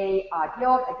 and Jay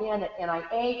Guild, again, at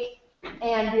NIH.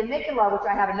 And the amygdala, which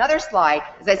I have another slide,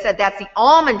 as I said, that's the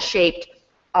almond-shaped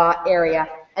area,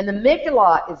 and the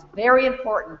amygdala is very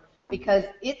important because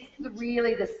it's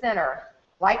really the center,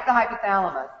 like the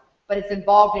hypothalamus, but it's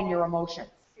involved in your emotions,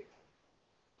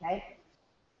 okay?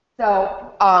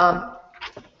 So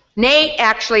Nate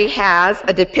actually has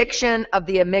a depiction of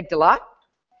the amygdala,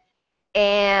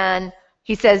 and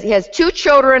he says he has 2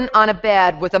 children on a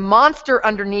bed with a monster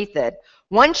underneath it.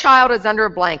 One child is under a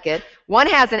blanket. One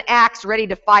has an axe ready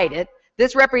to fight it.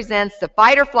 This represents the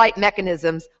fight or flight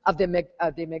mechanisms of the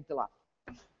amygdala.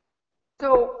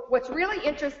 So what's really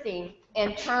interesting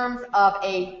in terms of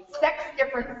sex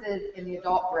differences in the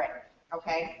adult brain,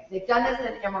 okay? They've done this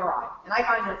in MRI, and I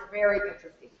find this very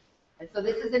interesting. And so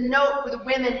this is a note for the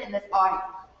women in this audience.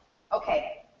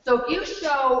 Okay, so if you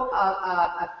show,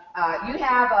 you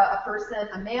have a person,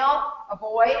 a male, a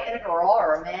boy, and a girl,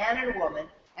 or a man and a woman,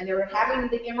 and they're having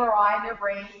the MRI in their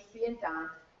brains being done,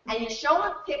 and you show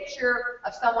a picture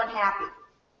of someone happy,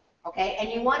 okay?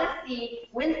 And you want to see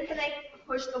when can they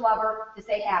push the lever to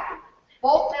say happy.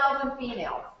 Both males and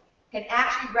females can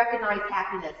actually recognize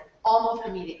happiness almost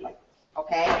immediately,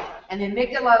 okay? And the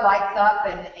amygdala lights up,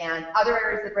 and other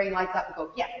areas of the brain lights up and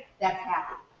go, yes, that's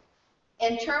happy.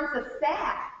 In terms of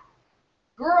sad,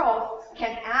 girls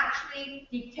can actually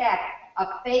detect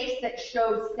a face that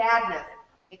shows sadness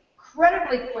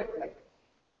incredibly quickly.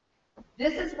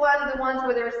 This is one of the ones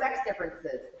where there are sex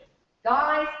differences.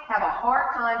 Guys have a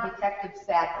hard time detecting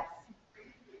sadness.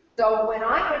 So when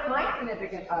I'm with my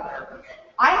significant other,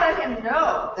 I let him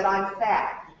know that I'm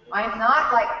sad. I'm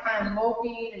not like kind of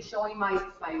moping and showing my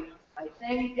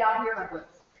things down here. I'm going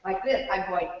like this. I'm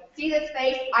going, see this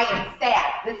face? I am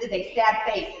sad. This is a sad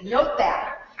face. Note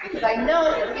that. Because I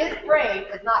know that his brain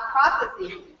is not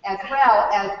processing as well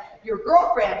as your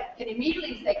girlfriend can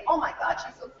immediately say, oh my God,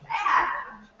 she's so sad.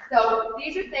 So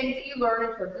these are things that you learn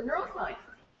in terms of neuroscience.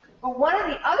 But one of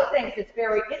the other things that's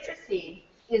very interesting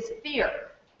is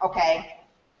fear, okay?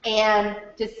 And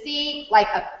to see like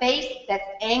a face that's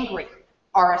angry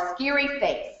or a scary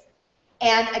face.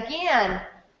 And again,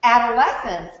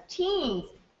 adolescents, teens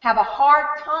have a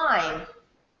hard time,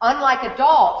 unlike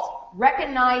adults,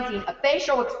 recognizing a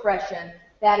facial expression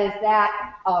that is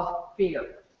that of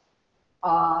fear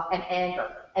and anger.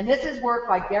 And this is work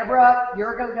by Deborah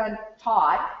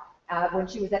Jurgen-Todd when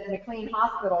she was at the McLean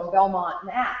Hospital in Belmont,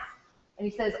 Mass. And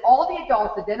he says, all the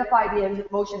adults identify the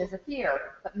emotion as a fear,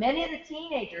 but many of the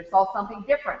teenagers saw something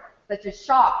different, such as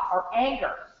shock or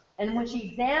anger. And when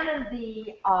she examined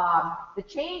the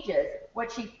changes,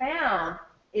 what she found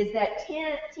is that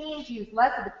teens use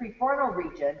less of the prefrontal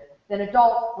region than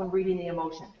adults when reading the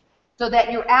emotion. So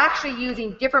that you're actually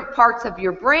using different parts of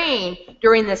your brain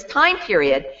during this time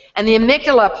period, and the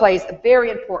amygdala plays a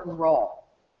very important role.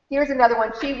 Here's another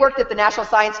one. She worked at the National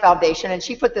Science Foundation, and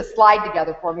she put this slide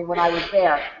together for me when I was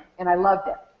there, and I loved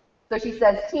it. So she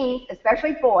says, teens,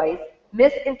 especially boys,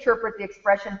 misinterpret the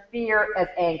expression fear as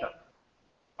anger.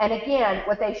 And again,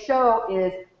 what they show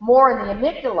is more in the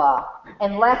amygdala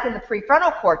and less in the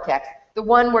prefrontal cortex, the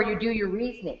one where you do your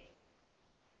reasoning.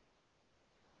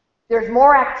 There's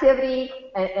more activity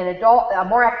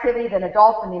more activity than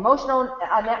adults in the emotional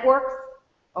networks,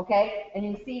 okay? And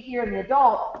you see here in the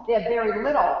adult, they have very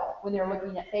little when they're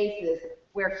looking at faces,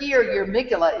 where here your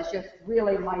amygdala is just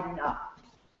really lighting up.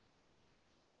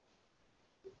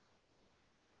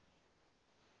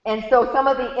 And so some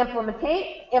of the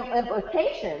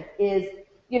implications is,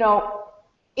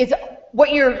 is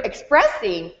what you're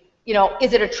expressing,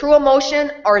 is it a true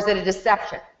emotion or is it a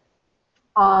deception?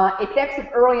 Effects of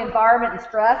early environment and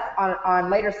stress on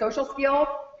later social skills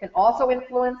can also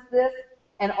influence this,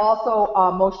 and also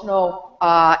emotional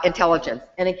intelligence.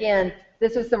 And again,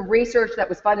 this was some research that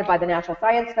was funded by the National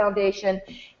Science Foundation,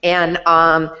 and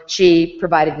she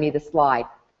provided me the slide.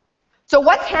 So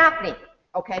what's happening?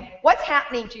 Okay, what's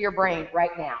happening to your brain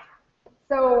right now?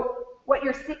 So what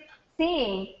you're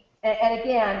seeing, and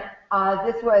again,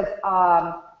 this was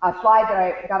a slide that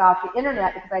I got off the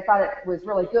internet because I thought it was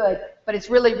really good, but it's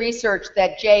really research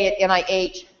that Jay at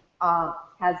NIH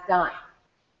has done.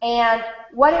 And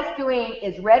what it's doing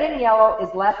is red and yellow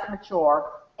is less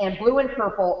mature, and blue and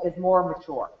purple is more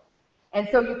mature. And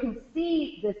so you can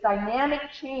see this dynamic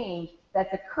change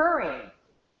that's occurring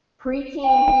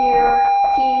preteen here,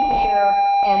 teen here,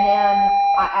 and then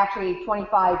actually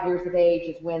 25 years of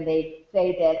age is when they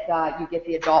say that you get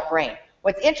the adult brain.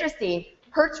 What's interesting,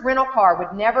 Hertz Rental Car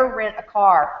would never rent a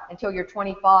car until you're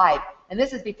 25, and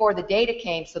this is before the data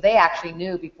came, so they actually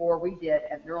knew before we did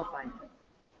as neuroscientists.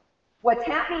 What's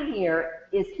happening here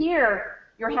is here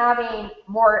you're having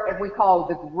more, we call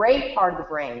the gray part of the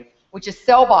brain, which is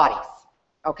cell bodies,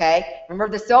 okay?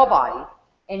 Remember the cell bodies.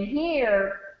 And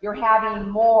here you're having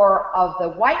more of the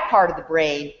white part of the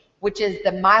brain, which is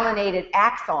the myelinated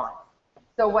axons.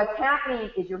 So what's happening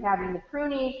is you're having the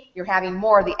pruning, you're having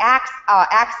more of the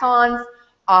axons,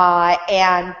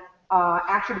 and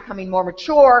actually becoming more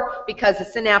mature because the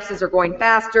synapses are going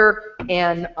faster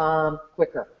and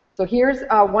quicker. So here's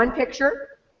one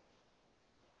picture.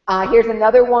 Here's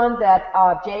another one that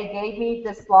Jay gave me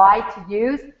this slide to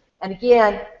use. And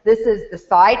again, this is the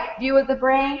side view of the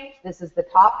brain. This is the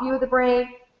top view of the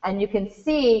brain. And you can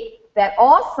see that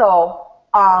also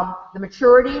the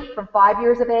maturity from 5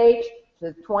 years of age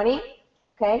to 20,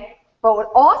 okay? But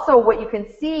also what you can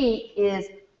see is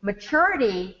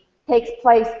maturity takes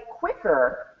place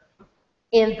quicker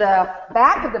in the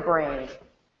back of the brain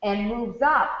and moves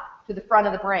up to the front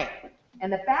of the brain.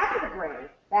 And the back of the brain,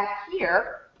 back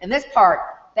here, in this part,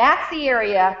 that's the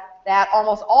area that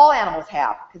almost all animals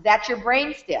have, because that's your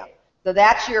brain stem. So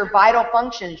that's your vital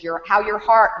functions, how your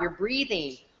heart, your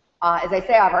breathing. As I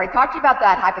say, I've already talked to you about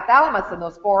that hypothalamus and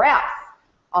those 4 F's,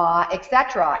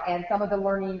 etc., and some of the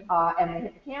learning and the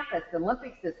hippocampus, the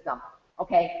limbic system.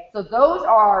 Okay, so those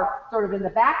are sort of in the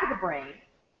back of the brain,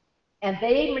 and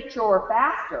they mature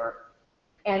faster.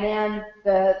 And then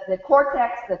the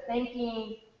cortex, the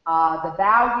thinking, the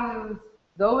values,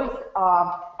 those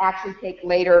actually take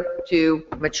later to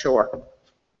mature.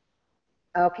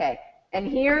 Okay, and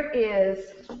here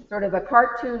is sort of a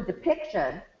cartoon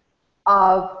depiction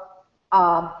of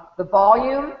the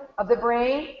volume of the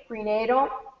brain, prenatal,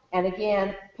 and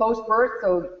again, post-birth,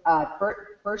 so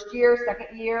first year,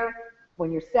 second year,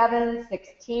 when you're 7,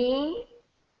 16,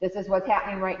 this is what's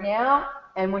happening right now,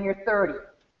 and when you're 30.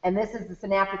 And this is the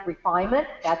synaptic refinement,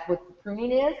 that's what the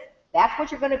pruning is, that's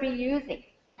what you're going to be using.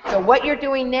 So what you're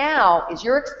doing now is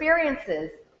your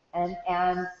experiences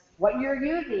and what you're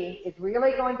using is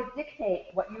really going to dictate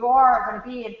what you are going to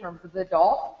be in terms of the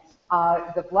adult.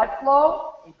 The blood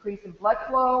flow, increase in blood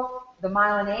flow, the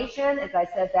myelination, as I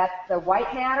said, that's the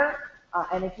white matter,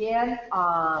 and again,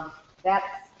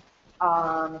 that's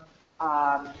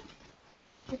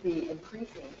should be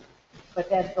increasing, but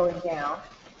then going down,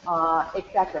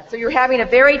 etc. So you're having a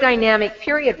very dynamic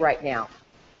period right now.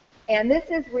 And this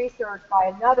is research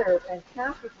by another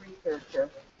fantastic researcher,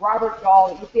 Robert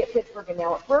Gall, at UC at Pittsburgh and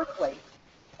now at Berkeley.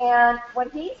 And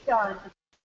what he's done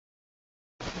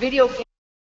is video games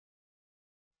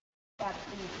that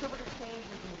the interpretive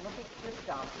changes in the limbic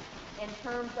system in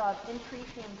terms of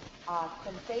increasing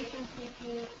sensation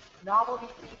seeking, novelty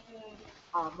seeking,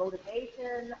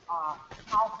 motivation,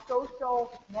 how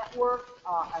social networks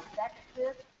affect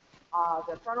this,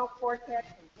 the frontal cortex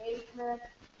engagement,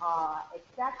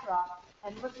 etc.,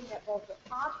 and looking at both the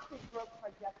positive growth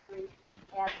trajectory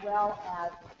as well as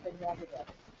the negative.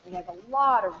 We have a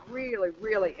lot of really,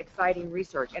 really exciting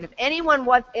research. And if anyone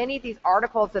wants any of these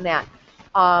articles in that,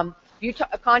 you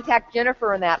contact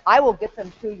Jennifer in that, I will get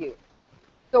them to you.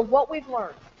 So what we've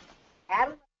learned,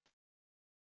 adolescence,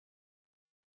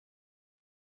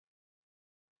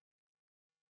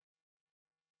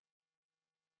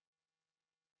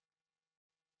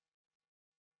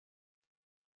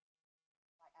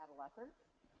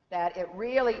 that it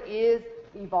really is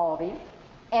evolving,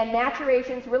 and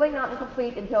maturation is really not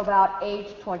complete until about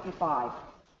age 25.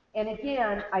 And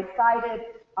again, I cited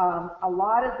a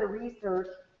lot of the research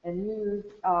and news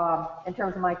in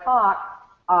terms of my talk.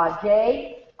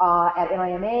 Jay at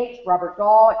NIMH, Robert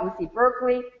Dahl at UC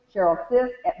Berkeley, Cheryl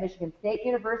Sisk at Michigan State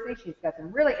University. She's got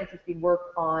some really interesting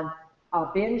work on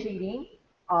binge eating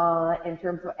in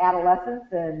terms of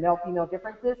adolescence and male-female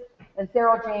differences, and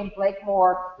Sarah Jane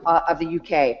Blakemore of the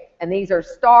UK. And these are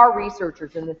star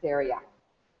researchers in this area.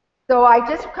 So I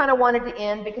just kind of wanted to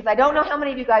end because I don't know how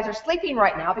many of you guys are sleeping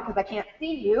right now because I can't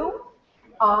see you.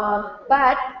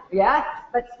 But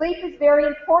sleep is very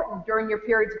important during your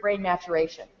periods of brain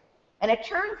maturation. And it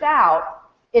turns out,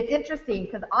 it's interesting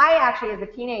because I actually, as a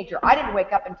teenager, I didn't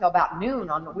wake up until about noon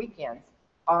on the weekends.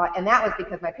 And that was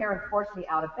because my parents forced me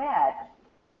out of bed.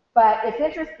 But it's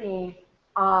interesting,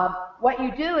 what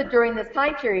you do during this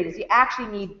time period is you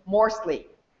actually need more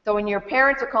sleep. So when your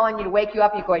parents are calling you to wake you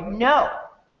up, you're going, no,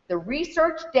 the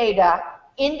research data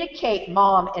indicate,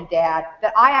 Mom and Dad,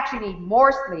 that I actually need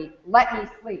more sleep. Let me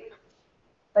sleep.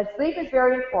 But sleep is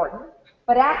very important.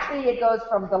 But actually, it goes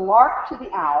from the lark to the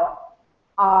owl.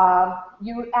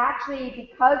 You actually,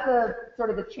 because of sort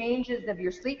of the changes of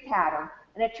your sleep pattern,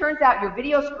 and it turns out your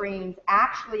video screens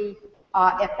actually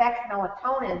affects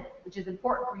melatonin, which is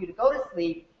important for you to go to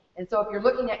sleep. And so if you're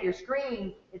looking at your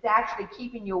screen, it's actually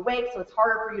keeping you awake, so it's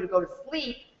harder for you to go to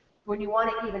sleep when you want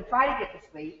to even try to get to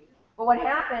sleep. But what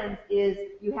happens is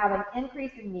you have an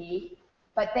increase in need,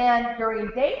 but then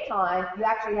during daytime, you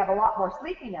actually have a lot more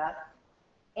sleepiness.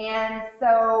 And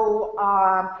so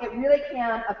it really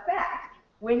can affect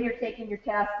when you're taking your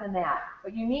tests and that.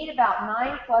 But you need about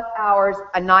 9+ hours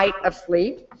a night of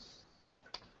sleep.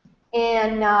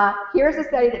 And here's a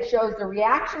study that shows the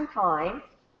reaction time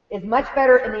is much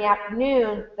better in the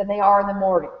afternoon than they are in the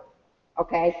morning.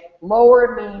 Okay?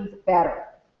 Lower means better.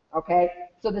 Okay?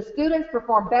 So the students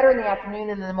perform better in the afternoon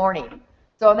than in the morning.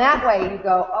 So in that way, you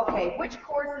go, okay, which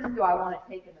courses do I want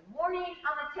to take in the morning on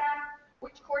the test?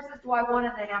 Which courses do I want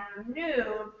in the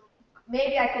afternoon?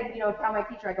 Maybe I could, tell my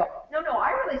teacher, I go, no,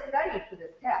 I really studied for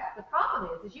this test. The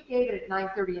problem is you gave it at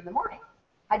 9:30 in the morning.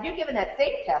 Had you given that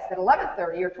same test at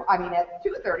 11:30 or at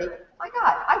 2:30, my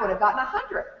God, I would have gotten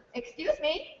 100. Excuse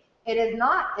me, it is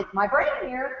not. It's my brain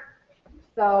here.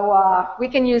 So we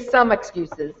can use some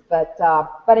excuses, but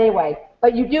anyway,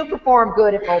 but you do perform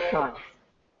good at both times.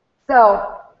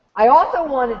 So I also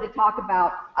wanted to talk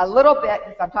about a little bit,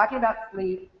 because I'm talking about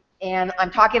sleep, and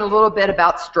I'm talking a little bit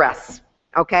about stress.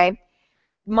 Okay,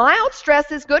 mild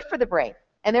stress is good for the brain,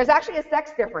 and there's actually a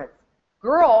sex difference.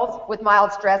 Girls with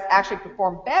mild stress actually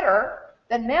perform better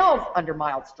than males under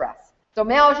mild stress. So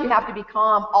males, you have to be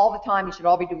calm all the time. You should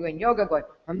all be doing yoga, going,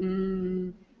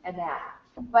 and that.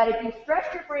 But if you stress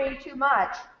your brain too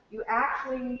much, you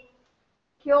actually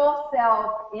kill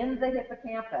cells in the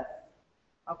hippocampus,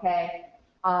 okay?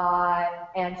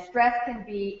 And stress can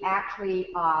be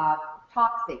actually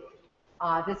toxic.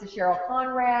 This is Cheryl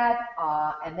Conrad,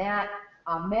 and that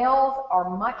males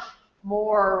are much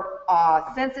more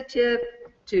sensitive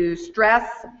to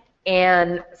stress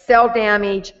and cell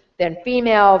damage than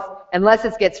females, unless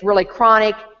it gets really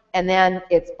chronic, and then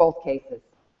it's both cases.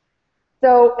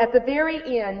 So at the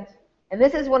very end, and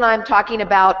this is when I'm talking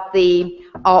about the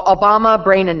Obama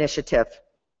Brain Initiative,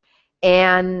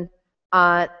 and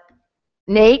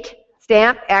Nate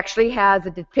Stamp actually has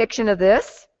a depiction of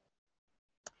this.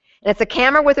 And it's a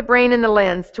camera with a brain in the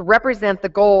lens to represent the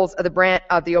goals of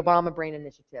the Obama Brain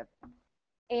Initiative.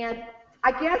 And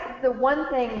I guess the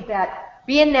one thing that,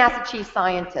 being NASA chief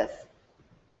scientists,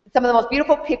 some of the most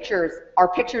beautiful pictures are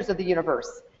pictures of the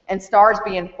universe, and stars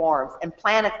being formed, and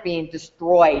planets being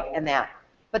destroyed, and that.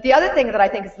 But the other thing that I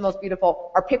think is the most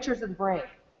beautiful are pictures of the brain.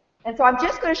 And so I'm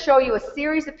just going to show you a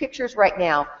series of pictures right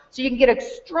now, so you can get a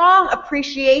strong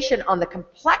appreciation on the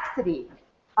complexity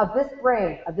of this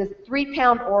brain, of this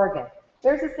 3-pound organ.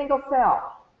 There's a single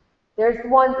cell. There's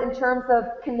ones in terms of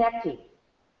connecting.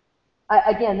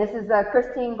 Again, this is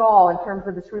Christine Gall in terms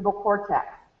of the cerebral cortex.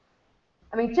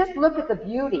 I mean, just look at the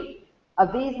beauty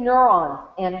of these neurons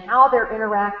and how they're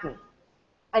interacting.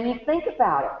 And you think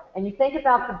about it, and you think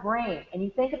about the brain, and you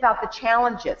think about the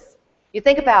challenges. You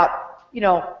think about, you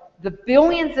know, the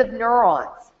billions of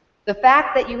neurons, the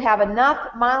fact that you have enough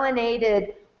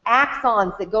myelinated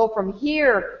axons that go from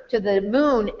here to the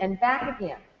moon and back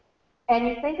again. And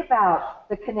you think about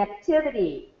the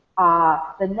connectivity, the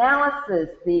analysis,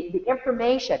 the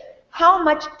information, how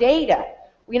much data.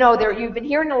 You know, you've been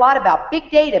hearing a lot about big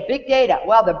data, big data.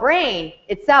 Well, the brain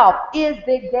itself is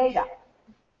big data.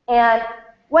 And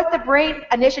what the Brain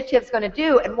Initiative is going to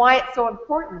do and why it's so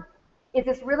important is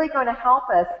it's really going to help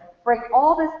us bring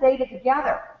all this data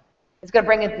together. It's going to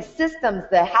bring in the systems,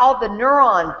 how the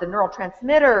neurons, the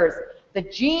neurotransmitters, the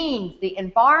genes, the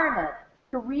environment,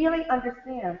 to really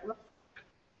understand,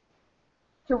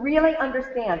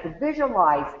 to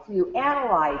visualize, to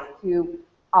analyze, to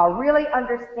really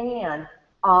understand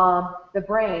the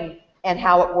brain and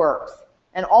how it works.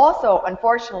 And also,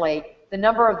 unfortunately, the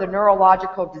number of the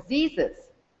neurological diseases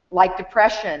like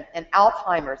depression and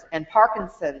Alzheimer's and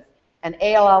Parkinson's and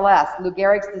ALS, Lou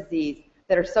Gehrig's disease,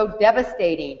 that are so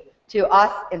devastating to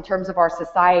us in terms of our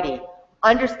society.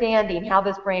 Understanding how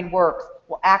this brain works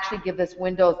will actually give us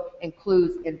windows and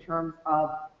clues in terms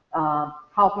of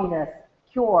helping us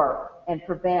cure and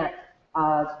prevent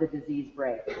the disease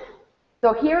brain.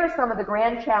 So here are some of the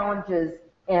grand challenges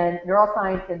in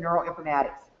neuroscience and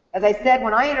neuroinformatics. As I said,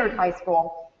 when I entered high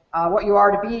school, what you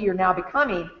are to be, you're now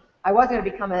becoming, I was going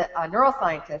to become a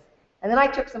neuroscientist. And then I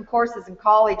took some courses in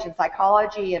college in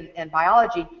psychology and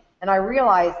biology, and I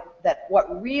realized that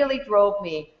what really drove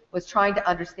me was trying to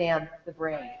understand the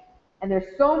brain. And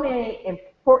there's so many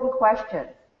important questions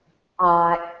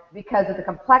because of the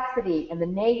complexity and the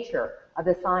nature of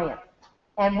the science.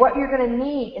 And what you're going to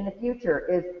need in the future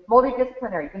is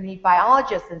multidisciplinary. You're going to need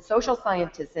biologists and social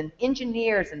scientists and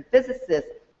engineers and physicists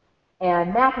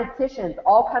and mathematicians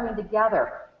all coming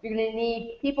together. You're going to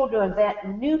need people to invent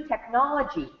new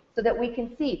technology so that we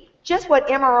can see just what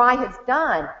MRI has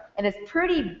done. And it's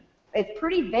pretty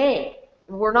vague.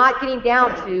 We're not getting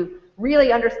down to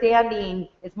really understanding.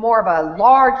 It's more of a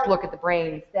large look at the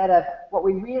brain instead of what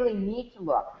we really need to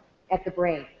look at the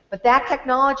brain. But that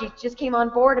technology just came on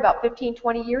board about 15,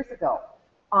 20 years ago.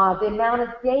 The amount of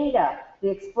data, the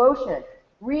explosion,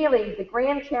 really the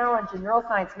grand challenge in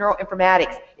neuroscience,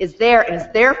 neuroinformatics is there, and it's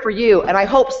there for you. And I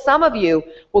hope some of you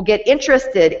will get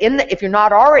interested in if you're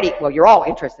not already, well, you're all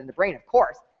interested in the brain, of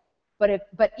course,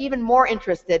 but even more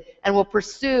interested and will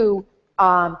pursue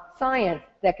science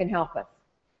that can help us.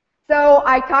 So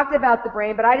I talked about the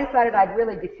brain, but I decided I'd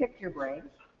really depict your brain,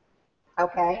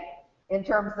 okay, in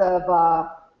terms of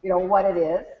you know, what it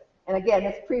is. And again,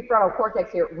 this prefrontal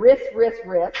cortex here, wrist.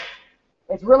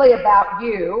 It's really about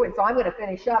you, and so I'm going to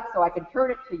finish up so I can turn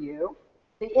it to you.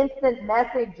 The instant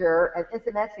messenger and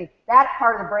instant messaging, that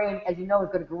part of the brain, as you know, is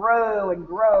going to grow and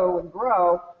grow and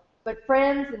grow. But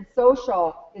friends and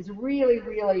social is really,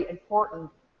 really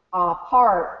important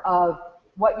part of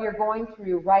what you're going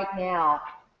through right now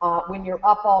when you're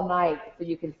up all night so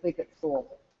you can sleep at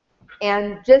school.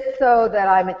 And just so that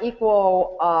I'm an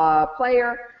equal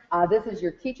player, this is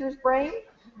your teacher's brain.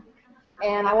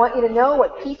 And I want you to know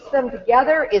what keeps them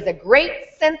together is a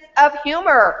great sense of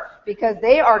humor, because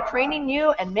they are training you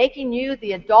and making you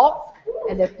the adults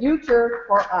and the future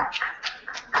for us.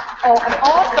 Oh, and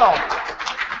also,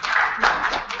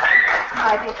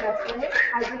 I think that's it.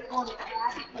 I just want to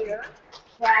add here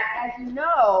that, as you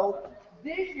know,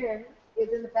 vision is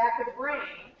in the back of the brain,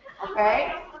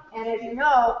 okay? And as you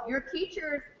know, your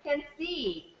teachers can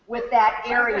see with that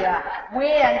area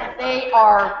when they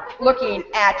are looking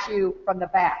at you from the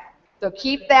back. So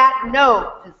keep that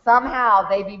note that somehow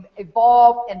they've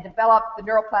evolved and developed the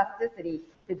neuroplasticity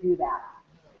to do that.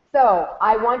 So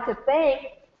I want to thank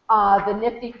the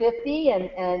Nifty 50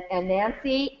 and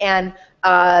Nancy and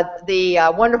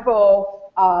the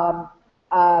wonderful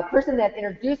person that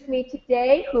introduced me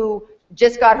today, who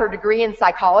just got her degree in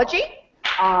psychology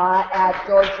at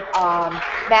George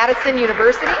Madison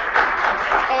University.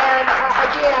 And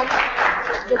again,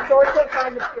 the source of my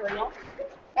material.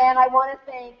 And I want to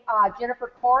thank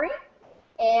Jennifer Corey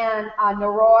and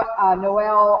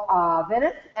Noelle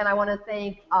Venice. And I want to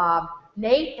thank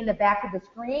Nate in the back of the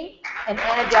screen and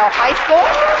Annandale High School.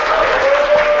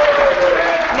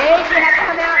 Nate, you have to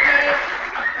come out, Nate.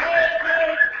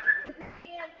 Nate,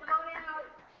 again, come on out.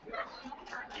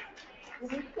 You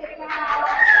need to take it out.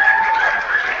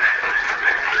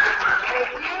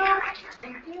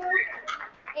 Thank you.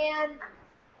 And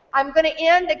I'm going to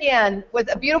end again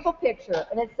with a beautiful picture,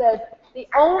 and it says, the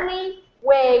only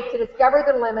way to discover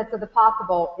the limits of the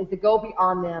possible is to go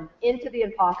beyond them into the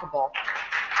impossible.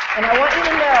 And I want you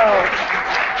to know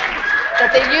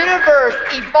that the universe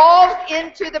evolves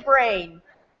into the brain.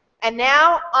 And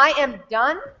now I am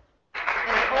done,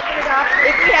 and I open it up,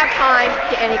 if we have time,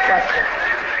 to any questions.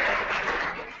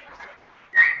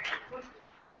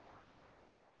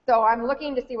 So I'm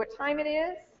looking to see what time it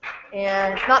is,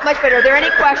 and it's not much, but are there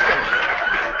any questions?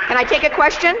 Can I take a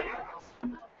question?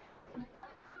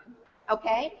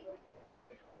 Okay.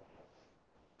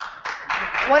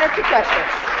 One or two questions.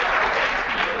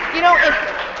 You know,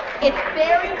 it's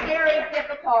very, very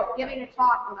difficult giving a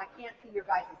talk when I can't see your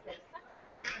guys' faces.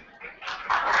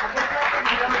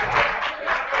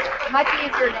 Much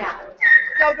easier now.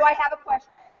 So do I have a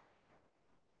question?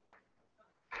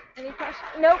 Any questions?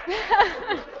 Nope.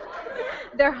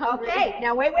 They're hungry. Okay,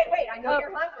 now wait. I know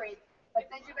you're hungry, but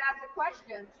since you've asked a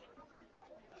question,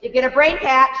 you get a brain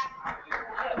patch.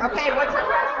 Okay, what's your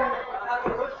question?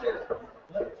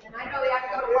 And I know you have to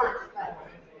go to lunch, but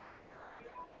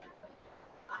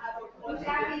who's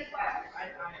asking the question?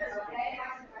 Okay.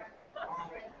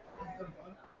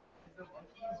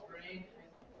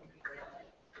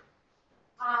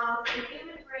 The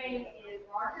human brain is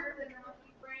larger than the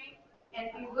monkey brain, and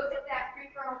if you look at that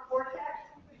prefrontal cortex,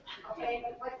 okay,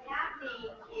 what's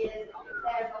happening is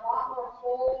there's a lot more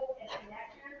holes and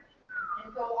connections,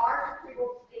 and so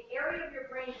the area of your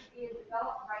brain that's being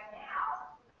developed right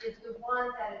now is the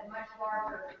one that is much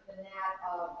larger than that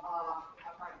of a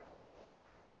primate.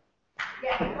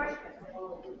 Yeah, question.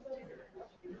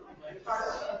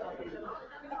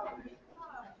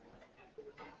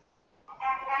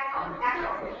 Axon.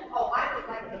 Oh, I would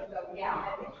like to go,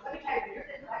 yeah. Let me tell you, you're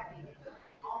dyslexia.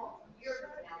 Almost years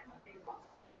now.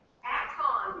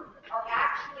 Axons are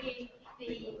actually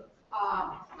the,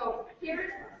 so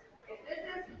here's, if this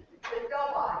is the cell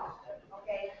body,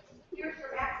 okay, here's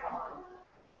your axon,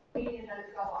 meaning the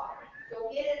cell body. So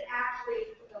it is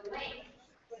actually the length,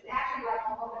 it's actually like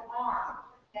almost an arm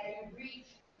that you reach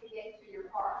to get to your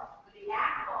part. So the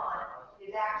axon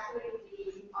is actually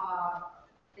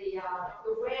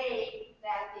the way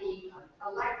that the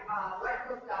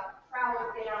electrical stuff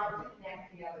travels down to connect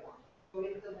to the other one. So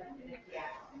it's the length of the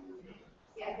axon.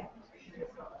 Yes.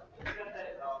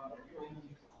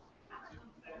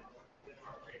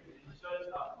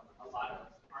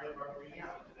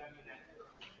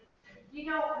 You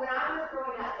know, when I was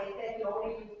growing up, they said you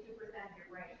only use 2% of your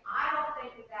brain. I don't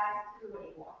think that that's true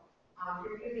anymore.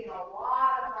 You're using a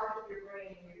lot of parts of your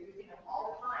brain, and you're using them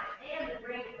all the time. And the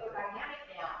brain is so dynamic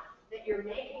now that you're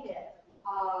making it,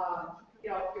 you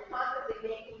know, you're constantly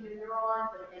making the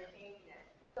neurons and changing it.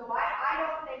 So I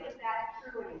don't think that that's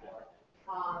true anymore.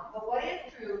 But what is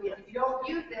true is if you don't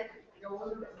use it, you'll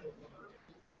lose it.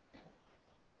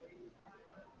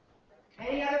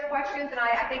 Any other questions? And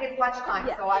I think it's lunchtime,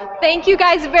 yeah. So I will. Thank you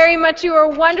guys very much. You were a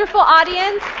wonderful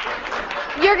audience.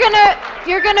 You're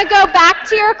gonna go back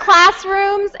to your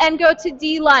classrooms and go to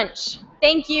D lunch.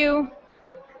 Thank you.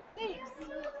 Thanks.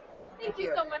 Thank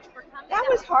you so much for coming. That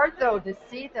was hard though to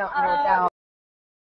see them without.